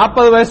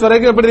 40 வயசு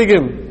வரைக்கும் எப்படி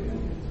இருக்கும்?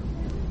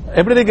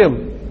 எப்படி இருக்கும்?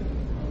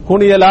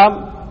 குனியலாம்,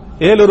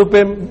 7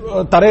 ரூபாய்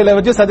தரையில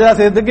வச்சு சஜிதா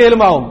செய்யறதுக்கு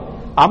ஏழுமாகும்.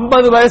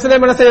 50 வயசுல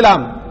என்ன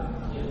செய்யலாம்?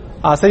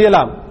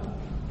 செய்யலாம்.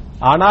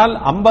 ஆனால்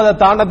 50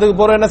 தாண்டத்துக்கு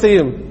போற என்ன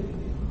செய்யும்?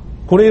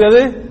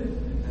 குனிறது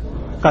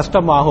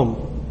கஷ்டமாகும்.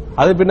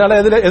 அது பின்னால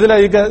எதுல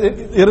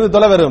இருந்து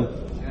தொலை வரும்?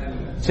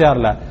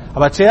 சேர்ல.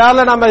 அப்ப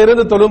சேர்ல நம்ம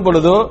இருந்து தொழும்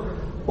பொழுது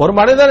ஒரு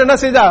மனிதன் என்ன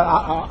செய்தா?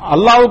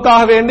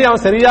 அல்லாஹ்வுக்காக வேண்டி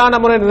அவன் சரியான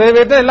முறை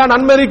நிறைவேற்ற எல்லாம்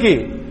நன்மைக்கு.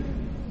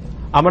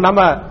 அப்ப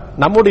நம்ம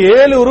நம்முடைய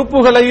 7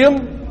 உறுப்புகளையும்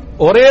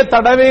ஒரே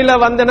தடவையில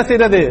வந்து என்ன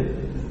செய்யறது?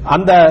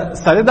 அந்த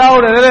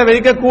சஜிதாவோட நிலையை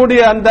வைக்கக்கூடிய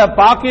அந்த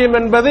பாக்கியம்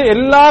என்பது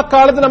எல்லா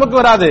காலத்திலும்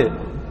நமக்கு வராது.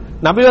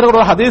 நபியர்கள்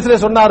ஒரு ஹதீஸ்ல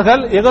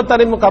சொன்னார்கள்,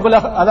 எகத்தனிம் கபல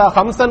அதாவது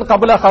ஹம்சன்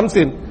கபல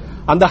ஹம்சின்,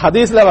 அந்த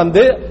ஹதீஸ்ல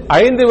வந்து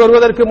 5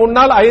 வருவதற்கு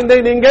முன்னால் 5ஐ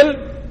நீங்கள்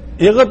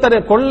எகத்தனை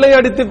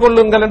கொள்ளையடித்துக்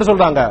கொள்ளுங்கள் என்று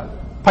சொல்றாங்க,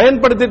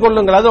 பயன்படுத்திக்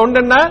கொள்ளுங்கள். அது ஒன்று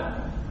என்ன?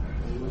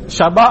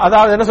 ஷபா,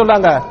 அதாவது என்ன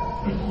சொல்றாங்க?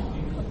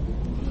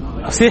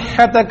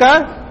 சிஹ்ஹதக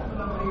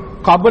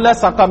கபல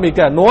சகமிக,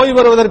 நோய்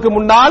வருவதற்கு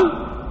முன்னால்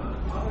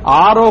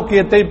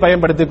ஆரோக்கியத்தை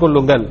பயன்படுத்திக்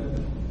கொள்ளுங்கள்.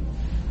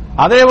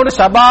 அதே போன்று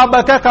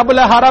ஷபாபக கபல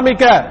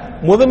ஹரமிக்க,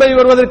 முதுமை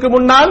வருவதற்கு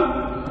முன்னால்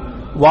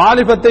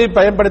வாலிபத்தை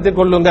பயன்படுத்திக்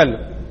கொள்ளுங்கள்.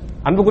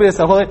 அன்புக்குரிய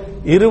சகோதரர்,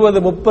 20,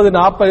 30,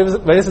 40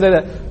 வயசுல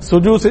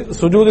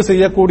சுஜூது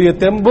செய்யக்கூடிய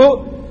தெம்பு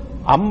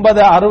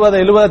 50, 60,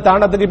 70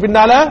 தாண்டத்துக்கு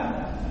பின்னால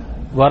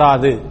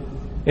வராது.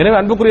 எனவே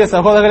அன்புக்குரிய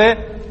சகோதரர்களே,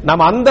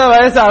 நம்ம அந்த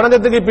வயசு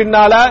அடைஞ்சதுக்கு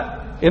பின்னால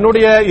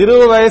என்னுடைய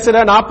 20 வயசுல,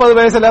 40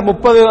 வயசுல,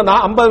 30,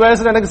 50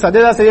 வயசுல எனக்கு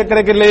சஜிதா செய்ய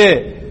கிடைக்கலையே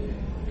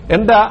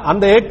என்ற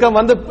அந்த ஏக்கம்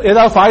வந்து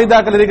ஏதாவது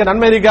ஃபாயிதாக்கள் இருக்க,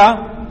 நன்மை இருக்கா?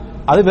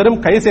 அது வெறும்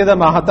கை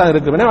சேதமாகத்தான்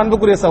இருக்கும். எனவே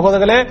அன்புக்குரிய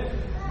சகோதரர்களே,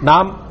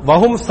 நாம்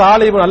வஹும்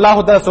சாலிஹூன் அல்லாஹ்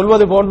தஆலா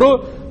சொல்வது போன்று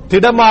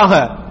திடமாக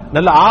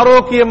நல்ல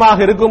ஆரோக்கியமாக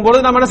இருக்கும்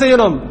பொழுது நாம் என்ன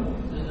செய்யணும்?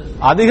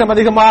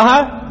 அதிகமாக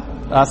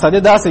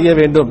சஜதா செய்ய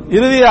வேண்டும்.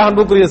 இறுதியாக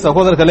அன்புக்குரிய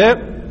சகோதரர்களே,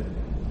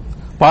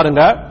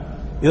 பாருங்க,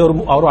 இது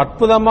ஒரு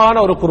அற்புதமான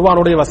ஒரு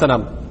குர்ஆனுடைய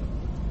வசனம்,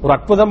 ஒரு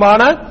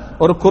அற்புதமான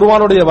ஒரு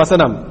குர்ஆனுடைய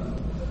வசனம்.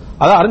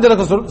 அதாவது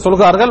அறிஞர்கள்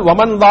சொல்கிறார்கள்,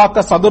 வமன் வாக்க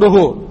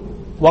சதுருஹு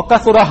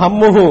வகசுர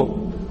ஹம்முஹு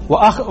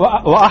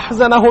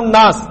வஅஹ்ஸனஹு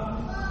நாஸ்,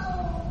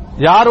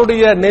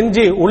 யாருடைய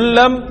நெஞ்சி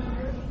உள்ளம்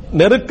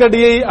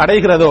நெருக்கடியை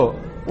அடைகிறதோ,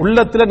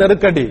 உள்ளத்துல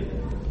நெருக்கடி,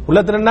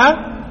 உள்ளத்துல என்ன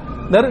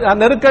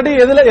நெருக்கடி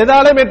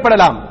எதாலும்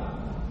ஏற்படலாம்,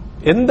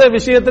 எந்த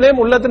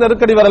விஷயத்திலையும் உள்ளத்துல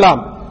நெருக்கடி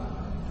வரலாம்.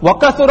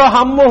 வகசுர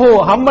ஹம்முஹு,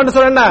 ஹம்மன்னு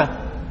சொல்ல என்ன,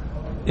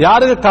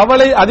 யாருக்கு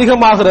கவலை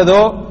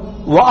அதிகமாகிறதோ,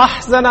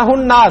 வஅஹ்ஸனஹு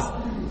நாஸ்,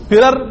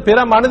 பிற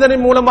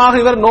மனிதனின் மூலமாக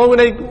இவர்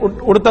நோவினை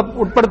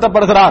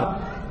உட்படுத்தப்படுகிறார்,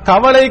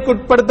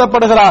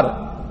 கவலைக்குட்படுத்தப்படுகிறார்.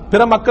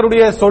 பிற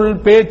மக்களுடைய சொல்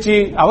பேச்சு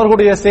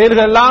அவர்களுடைய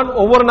செயல்கள் எல்லாம்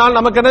ஒவ்வொரு நாள்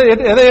நமக்கு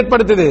எதை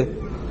ஏற்படுத்துது?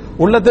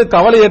 உள்ளத்துக்கு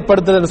கவலை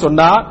ஏற்படுத்துதுன்னு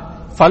சொன்னா,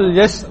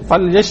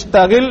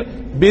 ஃபல்யஷ்தகில்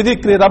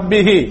பிதிக்ரி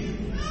ரப்பிஹி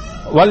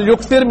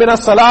வல்யுக்ஸிர்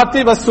மினஸ்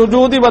ஸலாத்தி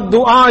வஸ்ஸுஜூதி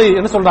வத்துஆஇ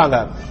என்று சொல்றாங்க.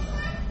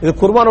 இது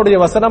குர்ஆனுடைய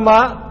வசனமா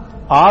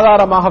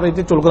ஆதாரமாக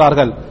வைத்து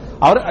சொல்கிறார்கள்.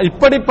 அவர்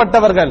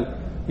இப்படிப்பட்டவர்கள்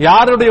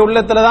யாருடைய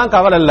உள்ளத்துல தான்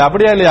கவலை இல்ல,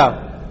 அப்படியா இல்லையா?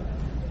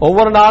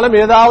 ஒவ்வொரு நாளும்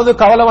ஏதாவது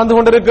கவலை வந்து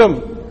கொண்டிருக்கும்,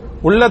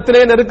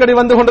 உள்ளத்திலே நெருக்கடி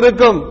வந்து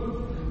கொண்டிருக்கும்,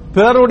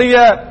 பிறருடைய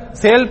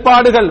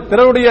செயல்பாடுகள்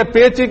பிறருடைய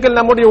பேச்சுக்கள்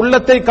நம்முடைய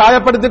உள்ளத்தை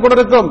காயப்படுத்திக்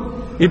கொண்டிருக்கும்.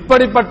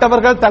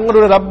 இப்படிப்பட்டவர்கள்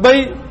தங்களுடைய ரப்பை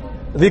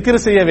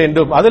திக்ர் செய்ய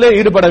வேண்டும், அதிலே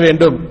ஈடுபட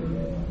வேண்டும்.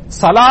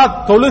 சலாத்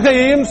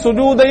தொழுகையையும்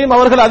சுஜூதையும்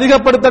அவர்கள்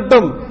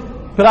அதிகப்படுத்தட்டும்,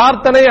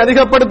 பிரார்த்தனை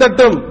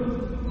அதிகப்படுத்தட்டும்.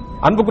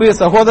 அன்புக்குரிய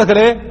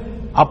சகோதரர்களே,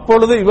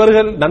 அப்பொழுது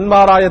இவர்கள்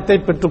நன்மாராயத்தை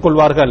பெற்றுக்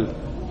கொள்வார்கள்.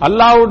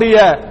 அல்லாஹ்வுடைய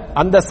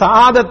அந்த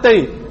சஆதத்தை,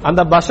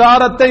 அந்த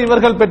பஷாரத்தை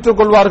இவர்கள் பெற்றுக்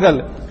கொள்வார்கள்.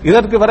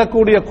 இதற்கு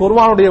வரக்கூடிய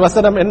குர்ஆனுடைய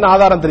வசனம் என்ன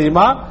ஆதாரம்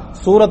தெரியுமா?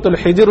 சூரத்துல்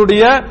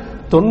ஹிஜ்ருடைய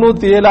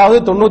 97வது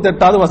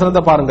 98வது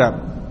வசனத்தை பாருங்க.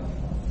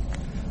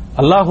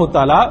 அல்லாஹு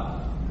தஆலா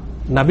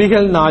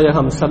நபிகள்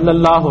நாயகம்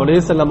ஸல்லல்லாஹு அலைஹி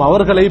வஸல்லம்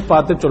அவர்களை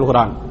பார்த்து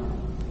சொல்கிறான்,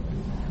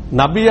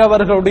 நபி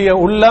அவர்களுடைய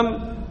உள்ளம்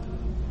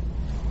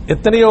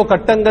எத்தனையோ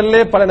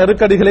கட்டங்களிலே பல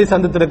நெருக்கடிகளை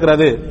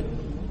சந்தித்திருக்கிறது.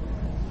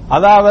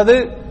 அதாவது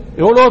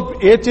எவ்வளவு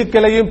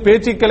ஏச்சுக்களையும்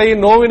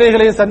பேச்சுக்களையும்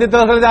நோவினைகளையும்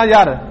சந்தித்தவர்கள் தான்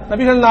யார்?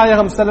 நபிகள்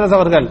நாயகம் ஸல்லல்லாஹு அலைஹி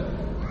அவர்கள்.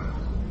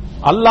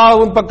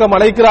 அல்லாஹ்வின் பக்கம்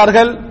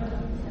அழைக்கிறார்கள்,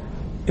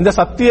 இந்த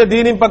சத்திய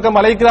தீனின் பக்கம்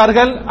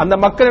அழைக்கிறார்கள். அந்த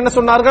மக்கள் என்ன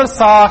சொன்னார்கள்?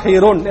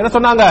 சாஹிருன் என்ன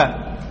சொன்னாங்க?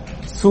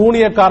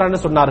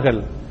 சூனியக்காரன் சொன்னார்கள்.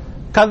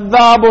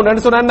 கத்தாபுன்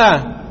என்று சொன்ன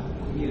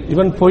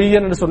இவன்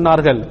பொய்யன் என்று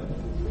சொன்னார்கள்.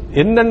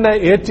 என்னென்ன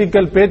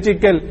ஏச்சுக்கள்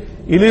பேச்சுக்கள்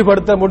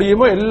இழிவுபடுத்த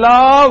முடியுமோ எல்லா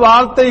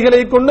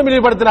வார்த்தைகளை கொண்டும்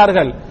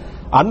இழிவுபடுத்தினார்கள்.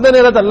 அந்த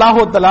நேரத்தில் அல்லாஹ்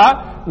தஆலா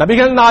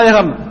நபிகள்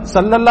நாயகம்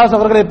ஸல்லல்லாஹு அலைஹி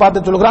அவர்களை பார்த்து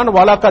சொல்கிறான்,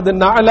 வலகத்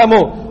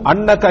நஅலமு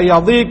அன்னக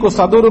யதீகு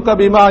சதுருக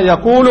பிமா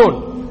யகூலுன்.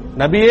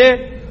 நபியே,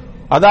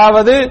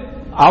 அதாவது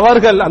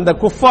அவர்கள் அந்த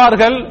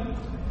குஃபார்கள்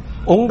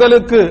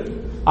உங்களுக்கு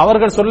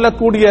அவர்கள்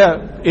சொல்லக்கூடிய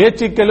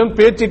ஏச்சுக்களும்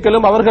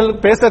பேச்சுக்களும் அவர்கள்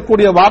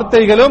பேசக்கூடிய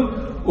வார்த்தைகளும்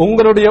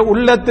உங்களுடைய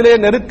உள்ளத்திலே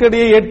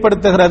நெருக்கடியை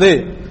ஏற்படுத்துகிறது,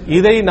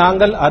 இதை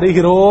நாங்கள்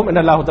அறிகிறோம்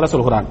என்று அல்லாஹ் தஆலா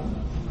சொல்கிறான்.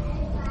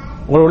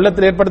 உங்கள்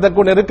உள்ளத்தில்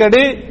ஏற்படுத்தக்கூடிய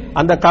நெருக்கடி,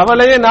 அந்த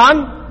கவலையை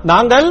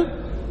நாங்கள்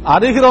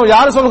அறிகிறோம்.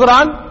 யார்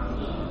சொல்கிறான்?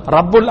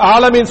 ரப்புல்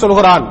ஆலமீன்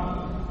சொல்கிறான்.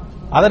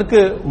 அதற்கு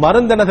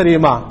மருந்து என்ன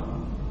தெரியுமா?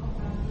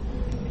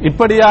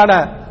 இப்படியான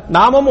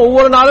நாமும்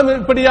ஒவ்வொரு நாளும்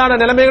இப்படியான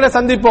நிலைமைகளை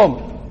சந்திப்போம்.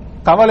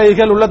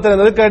 கவலைகள், உள்ளத்தில்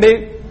நெருக்கடி.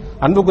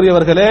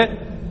 அன்புக்குரியவர்களே,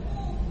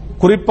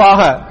 குறிப்பாக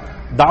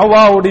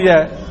தாவாவுடைய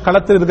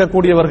களத்தில்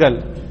இருக்கக்கூடியவர்கள்,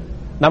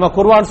 நம்ம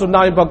குர்ஆன்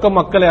சுன்னாவின் பக்கம்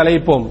மக்களை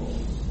அழைப்போம்.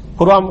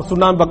 குர்ஆன்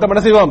சுன்னாவின் பக்கம்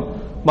என்ன செய்வோம்?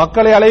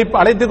 மக்களை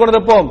அழைத்துக்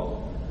கொண்டிருப்போம்.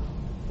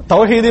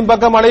 தௌஹீதின்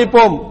பக்கம்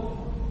அழைப்போம்.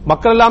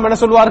 மக்கள் எல்லாம் என்ன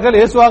சொல்வார்கள்?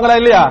 ஏசுவாங்களா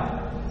இல்லையா?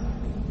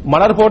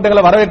 மலர் போட்டு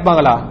எங்களை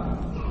வரவேற்பாங்களா?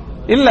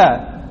 இல்ல,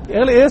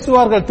 எங்களை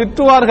ஏசுவார்கள்,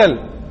 திட்டுவார்கள்.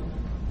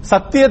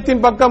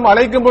 சத்தியத்தின் பக்கம்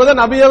அழைக்கும் பொழுது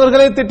நபி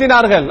அவர்களை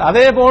திட்டினார்கள்.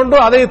 அதே போன்று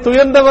அதை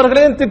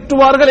துயர்ந்தவர்களையும்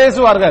திட்டுவார்கள்,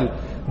 ஏசுவார்கள்.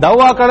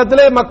 தவ்வா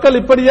களத்திலே மக்கள்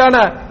இப்படியான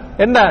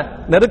என்ன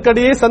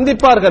நெருக்கடியை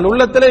சந்திப்பார்கள்,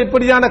 உள்ளத்திலே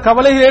இப்படியான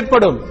கவலைகள்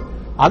ஏற்படும்.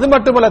 அது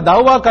மட்டுமல்ல,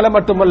 தவ்வா களம்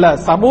மட்டுமல்ல,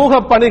 சமூக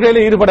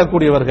பணிகளில்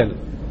ஈடுபடக்கூடியவர்கள்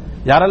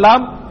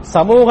யாரெல்லாம்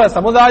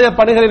சமுதாய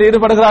பணிகளில்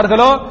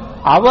ஈடுபடுகிறார்களோ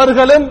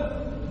அவர்களும்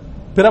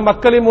பிற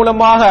மக்களின்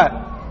மூலமாக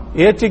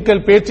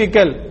ஏச்சுக்கள்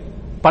பேச்சுக்கள்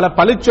பல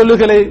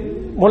பழிச்சொல்லுகளை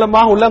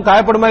மூலமாக உள்ளம்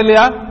காயப்படுமா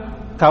இல்லையா?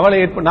 கவலை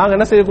நாங்கள்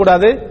என்ன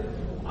செய்யக்கூடாது?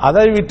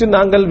 அதை விட்டு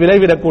நாங்கள்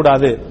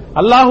விளைவிடக்கூடாது.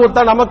 அல்லாஹ்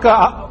நமக்கு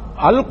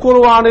அல்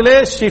குர்ஆனிலே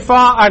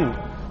ஷிஃபாஅன்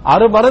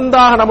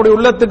அருமருந்தாக நம்முடைய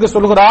உள்ளத்துக்கு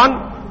சொல்கிறான்.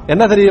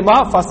 என்ன தெரியுமா?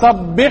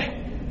 ஃபஸப்பிஹ்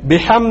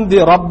பிஹம்தி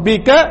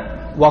ரப்பிக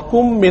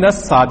வகும்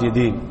மினஸ்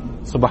சாஜிதீன்.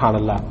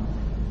 சுப்ஹானல்லாஹ்.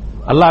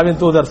 அல்லாஹ்வின்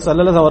தூதர்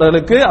ஸல்லல்லாஹு அலைஹி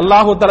அவர்களுக்கு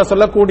அல்லாஹ் தஆலா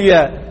சொல்லக்கூடிய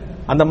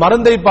அந்த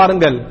மருந்தை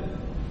பாருங்கள்,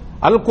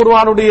 அல்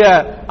குர்ஆனுடைய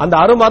அந்த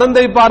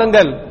அருமருந்தை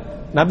பாருங்கள்.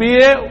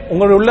 நபியே,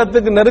 உங்களுடைய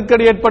உள்ளத்துக்கு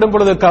நெருக்கடி ஏற்படும்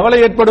பொழுது, கவலை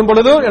ஏற்படும்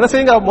பொழுது என்ன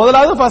செய்யுங்க?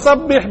 முதலாவது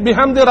ஃபஸப்பிஹ்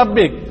பிஹம்தி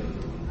ரப்பிக்,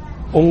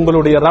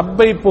 உங்களுடைய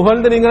ரப்பை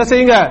புகழ்ந்து நீங்க என்ன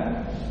செய்யுங்க?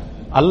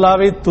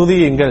 அல்லாஹ்வை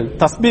துதியுங்கள்,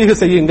 தஸ்பீஹ்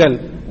செய்யுங்கள்.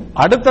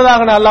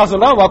 அடுத்ததாக அல்லாஹ்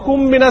சொல்றான்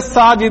வகும் மினஸ்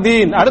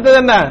சாஜிதீன். அடுத்தது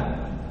என்ன?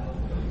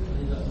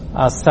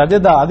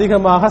 சஜதா,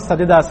 அதிகமாக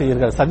சஜதா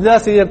செய்யுங்கள், சஜதா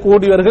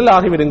செய்யக்கூடியவர்கள்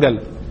ஆகிவிடுங்கள்.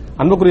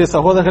 அன்புக்குரிய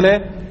சகோதரர்களே,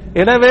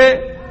 எனவே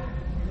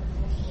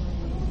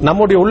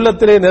நம்முடைய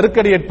உள்ளத்திலே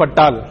நெருக்கடி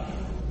ஏற்பட்டால்,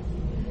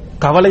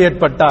 கவலை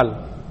ஏற்பட்டால்,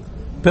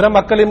 பிற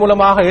மக்களின்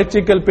மூலமாக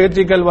ஏற்றிக்கல்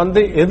பேச்சுக்கள்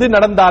வந்து எது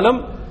நடந்தாலும்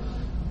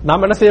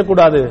நாம் என்ன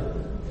செய்யக்கூடாது?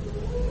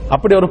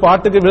 அப்படி ஒரு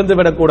பாட்டுக்கு விழுந்து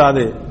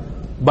விடக்கூடாது,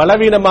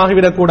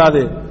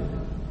 பலவீனமாகிவிடக்கூடாது.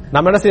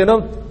 நாம் என்ன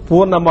செய்யணும்?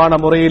 பூர்ணமான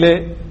முறையிலே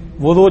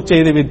வுது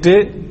செய்துவிட்டு,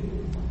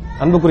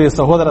 அன்புக்குரிய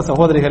சகோதர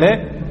சகோதரிகளே,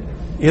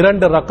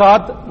 2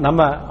 ரக்காத் நம்ம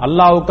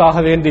அல்லாஹ்வுக்காக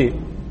வேண்டி,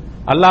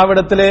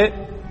 அல்லாஹ்விடத்திலே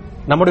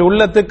நம்முடைய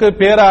உள்ளத்துக்கு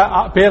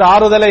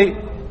பேராறுதலை,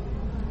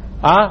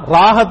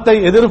 ராகத்தை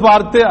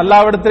எதிர்பார்த்து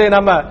அல்லாஹ்விடத்திலே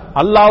நம்ம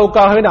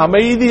அல்லாஹ்வுக்காக வேண்டி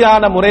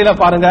அமைதியான முறையில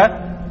பாருங்க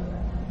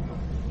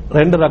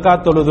 2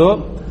 ரக்காத் தொழுது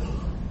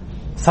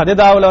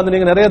சஜதாவுல வந்து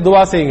நீங்க நிறைய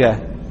துவா செய்யுங்க.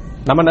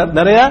 நம்ம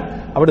நிறைய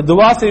அப்படி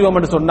துவா செய்வோம்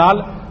என்று சொன்னால்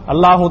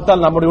அல்லாஹ்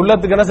தஆலா நம்முடைய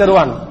உள்ளத்துக்கு என்ன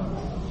தருவான்?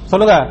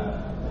 சொல்லுங்க,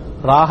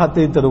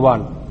 ராகத்தை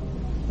தருவான்.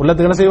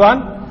 உள்ளத்துக்கு என்ன செய்வான்?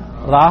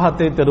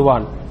 ராகத்தை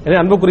தருவான். எனவே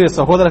அன்புக்குரிய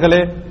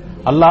சகோதரர்களே,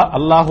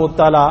 அல்லாஹ்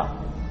தஆலா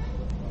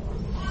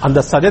அந்த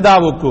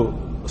சஜதாவுக்கு,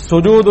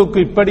 சுஜூதுக்கு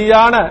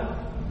இப்படியான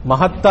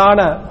மகத்தான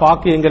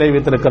பாக்கியங்களை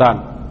வைத்திருக்கிறான்.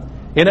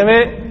 எனவே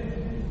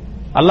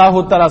அல்லாஹ்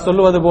தஆலா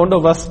சொல்லுவது போன்று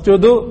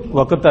வஸ்ஜுது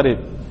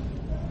வக்தரிப்,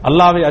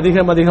 அல்லாஹ்வை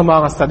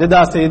அதிகமாக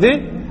சஜதா செய்து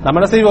நாம்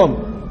என்ன செய்வோம்?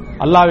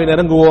 அல்லாஹ்வை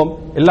நெருங்குவோம்.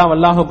 எல்லாம்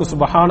அல்லாஹ்வுக்கு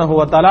சுப்ஹானஹு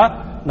வ தஆலா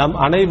நம்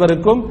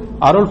அனைவருக்கும்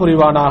அருள்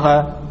புரிவானாக.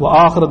 வ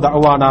ஆகிரு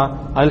தஅவானா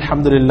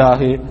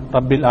அல்ஹம்துலில்லாஹி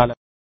ரப்பில் ஆலமீன்.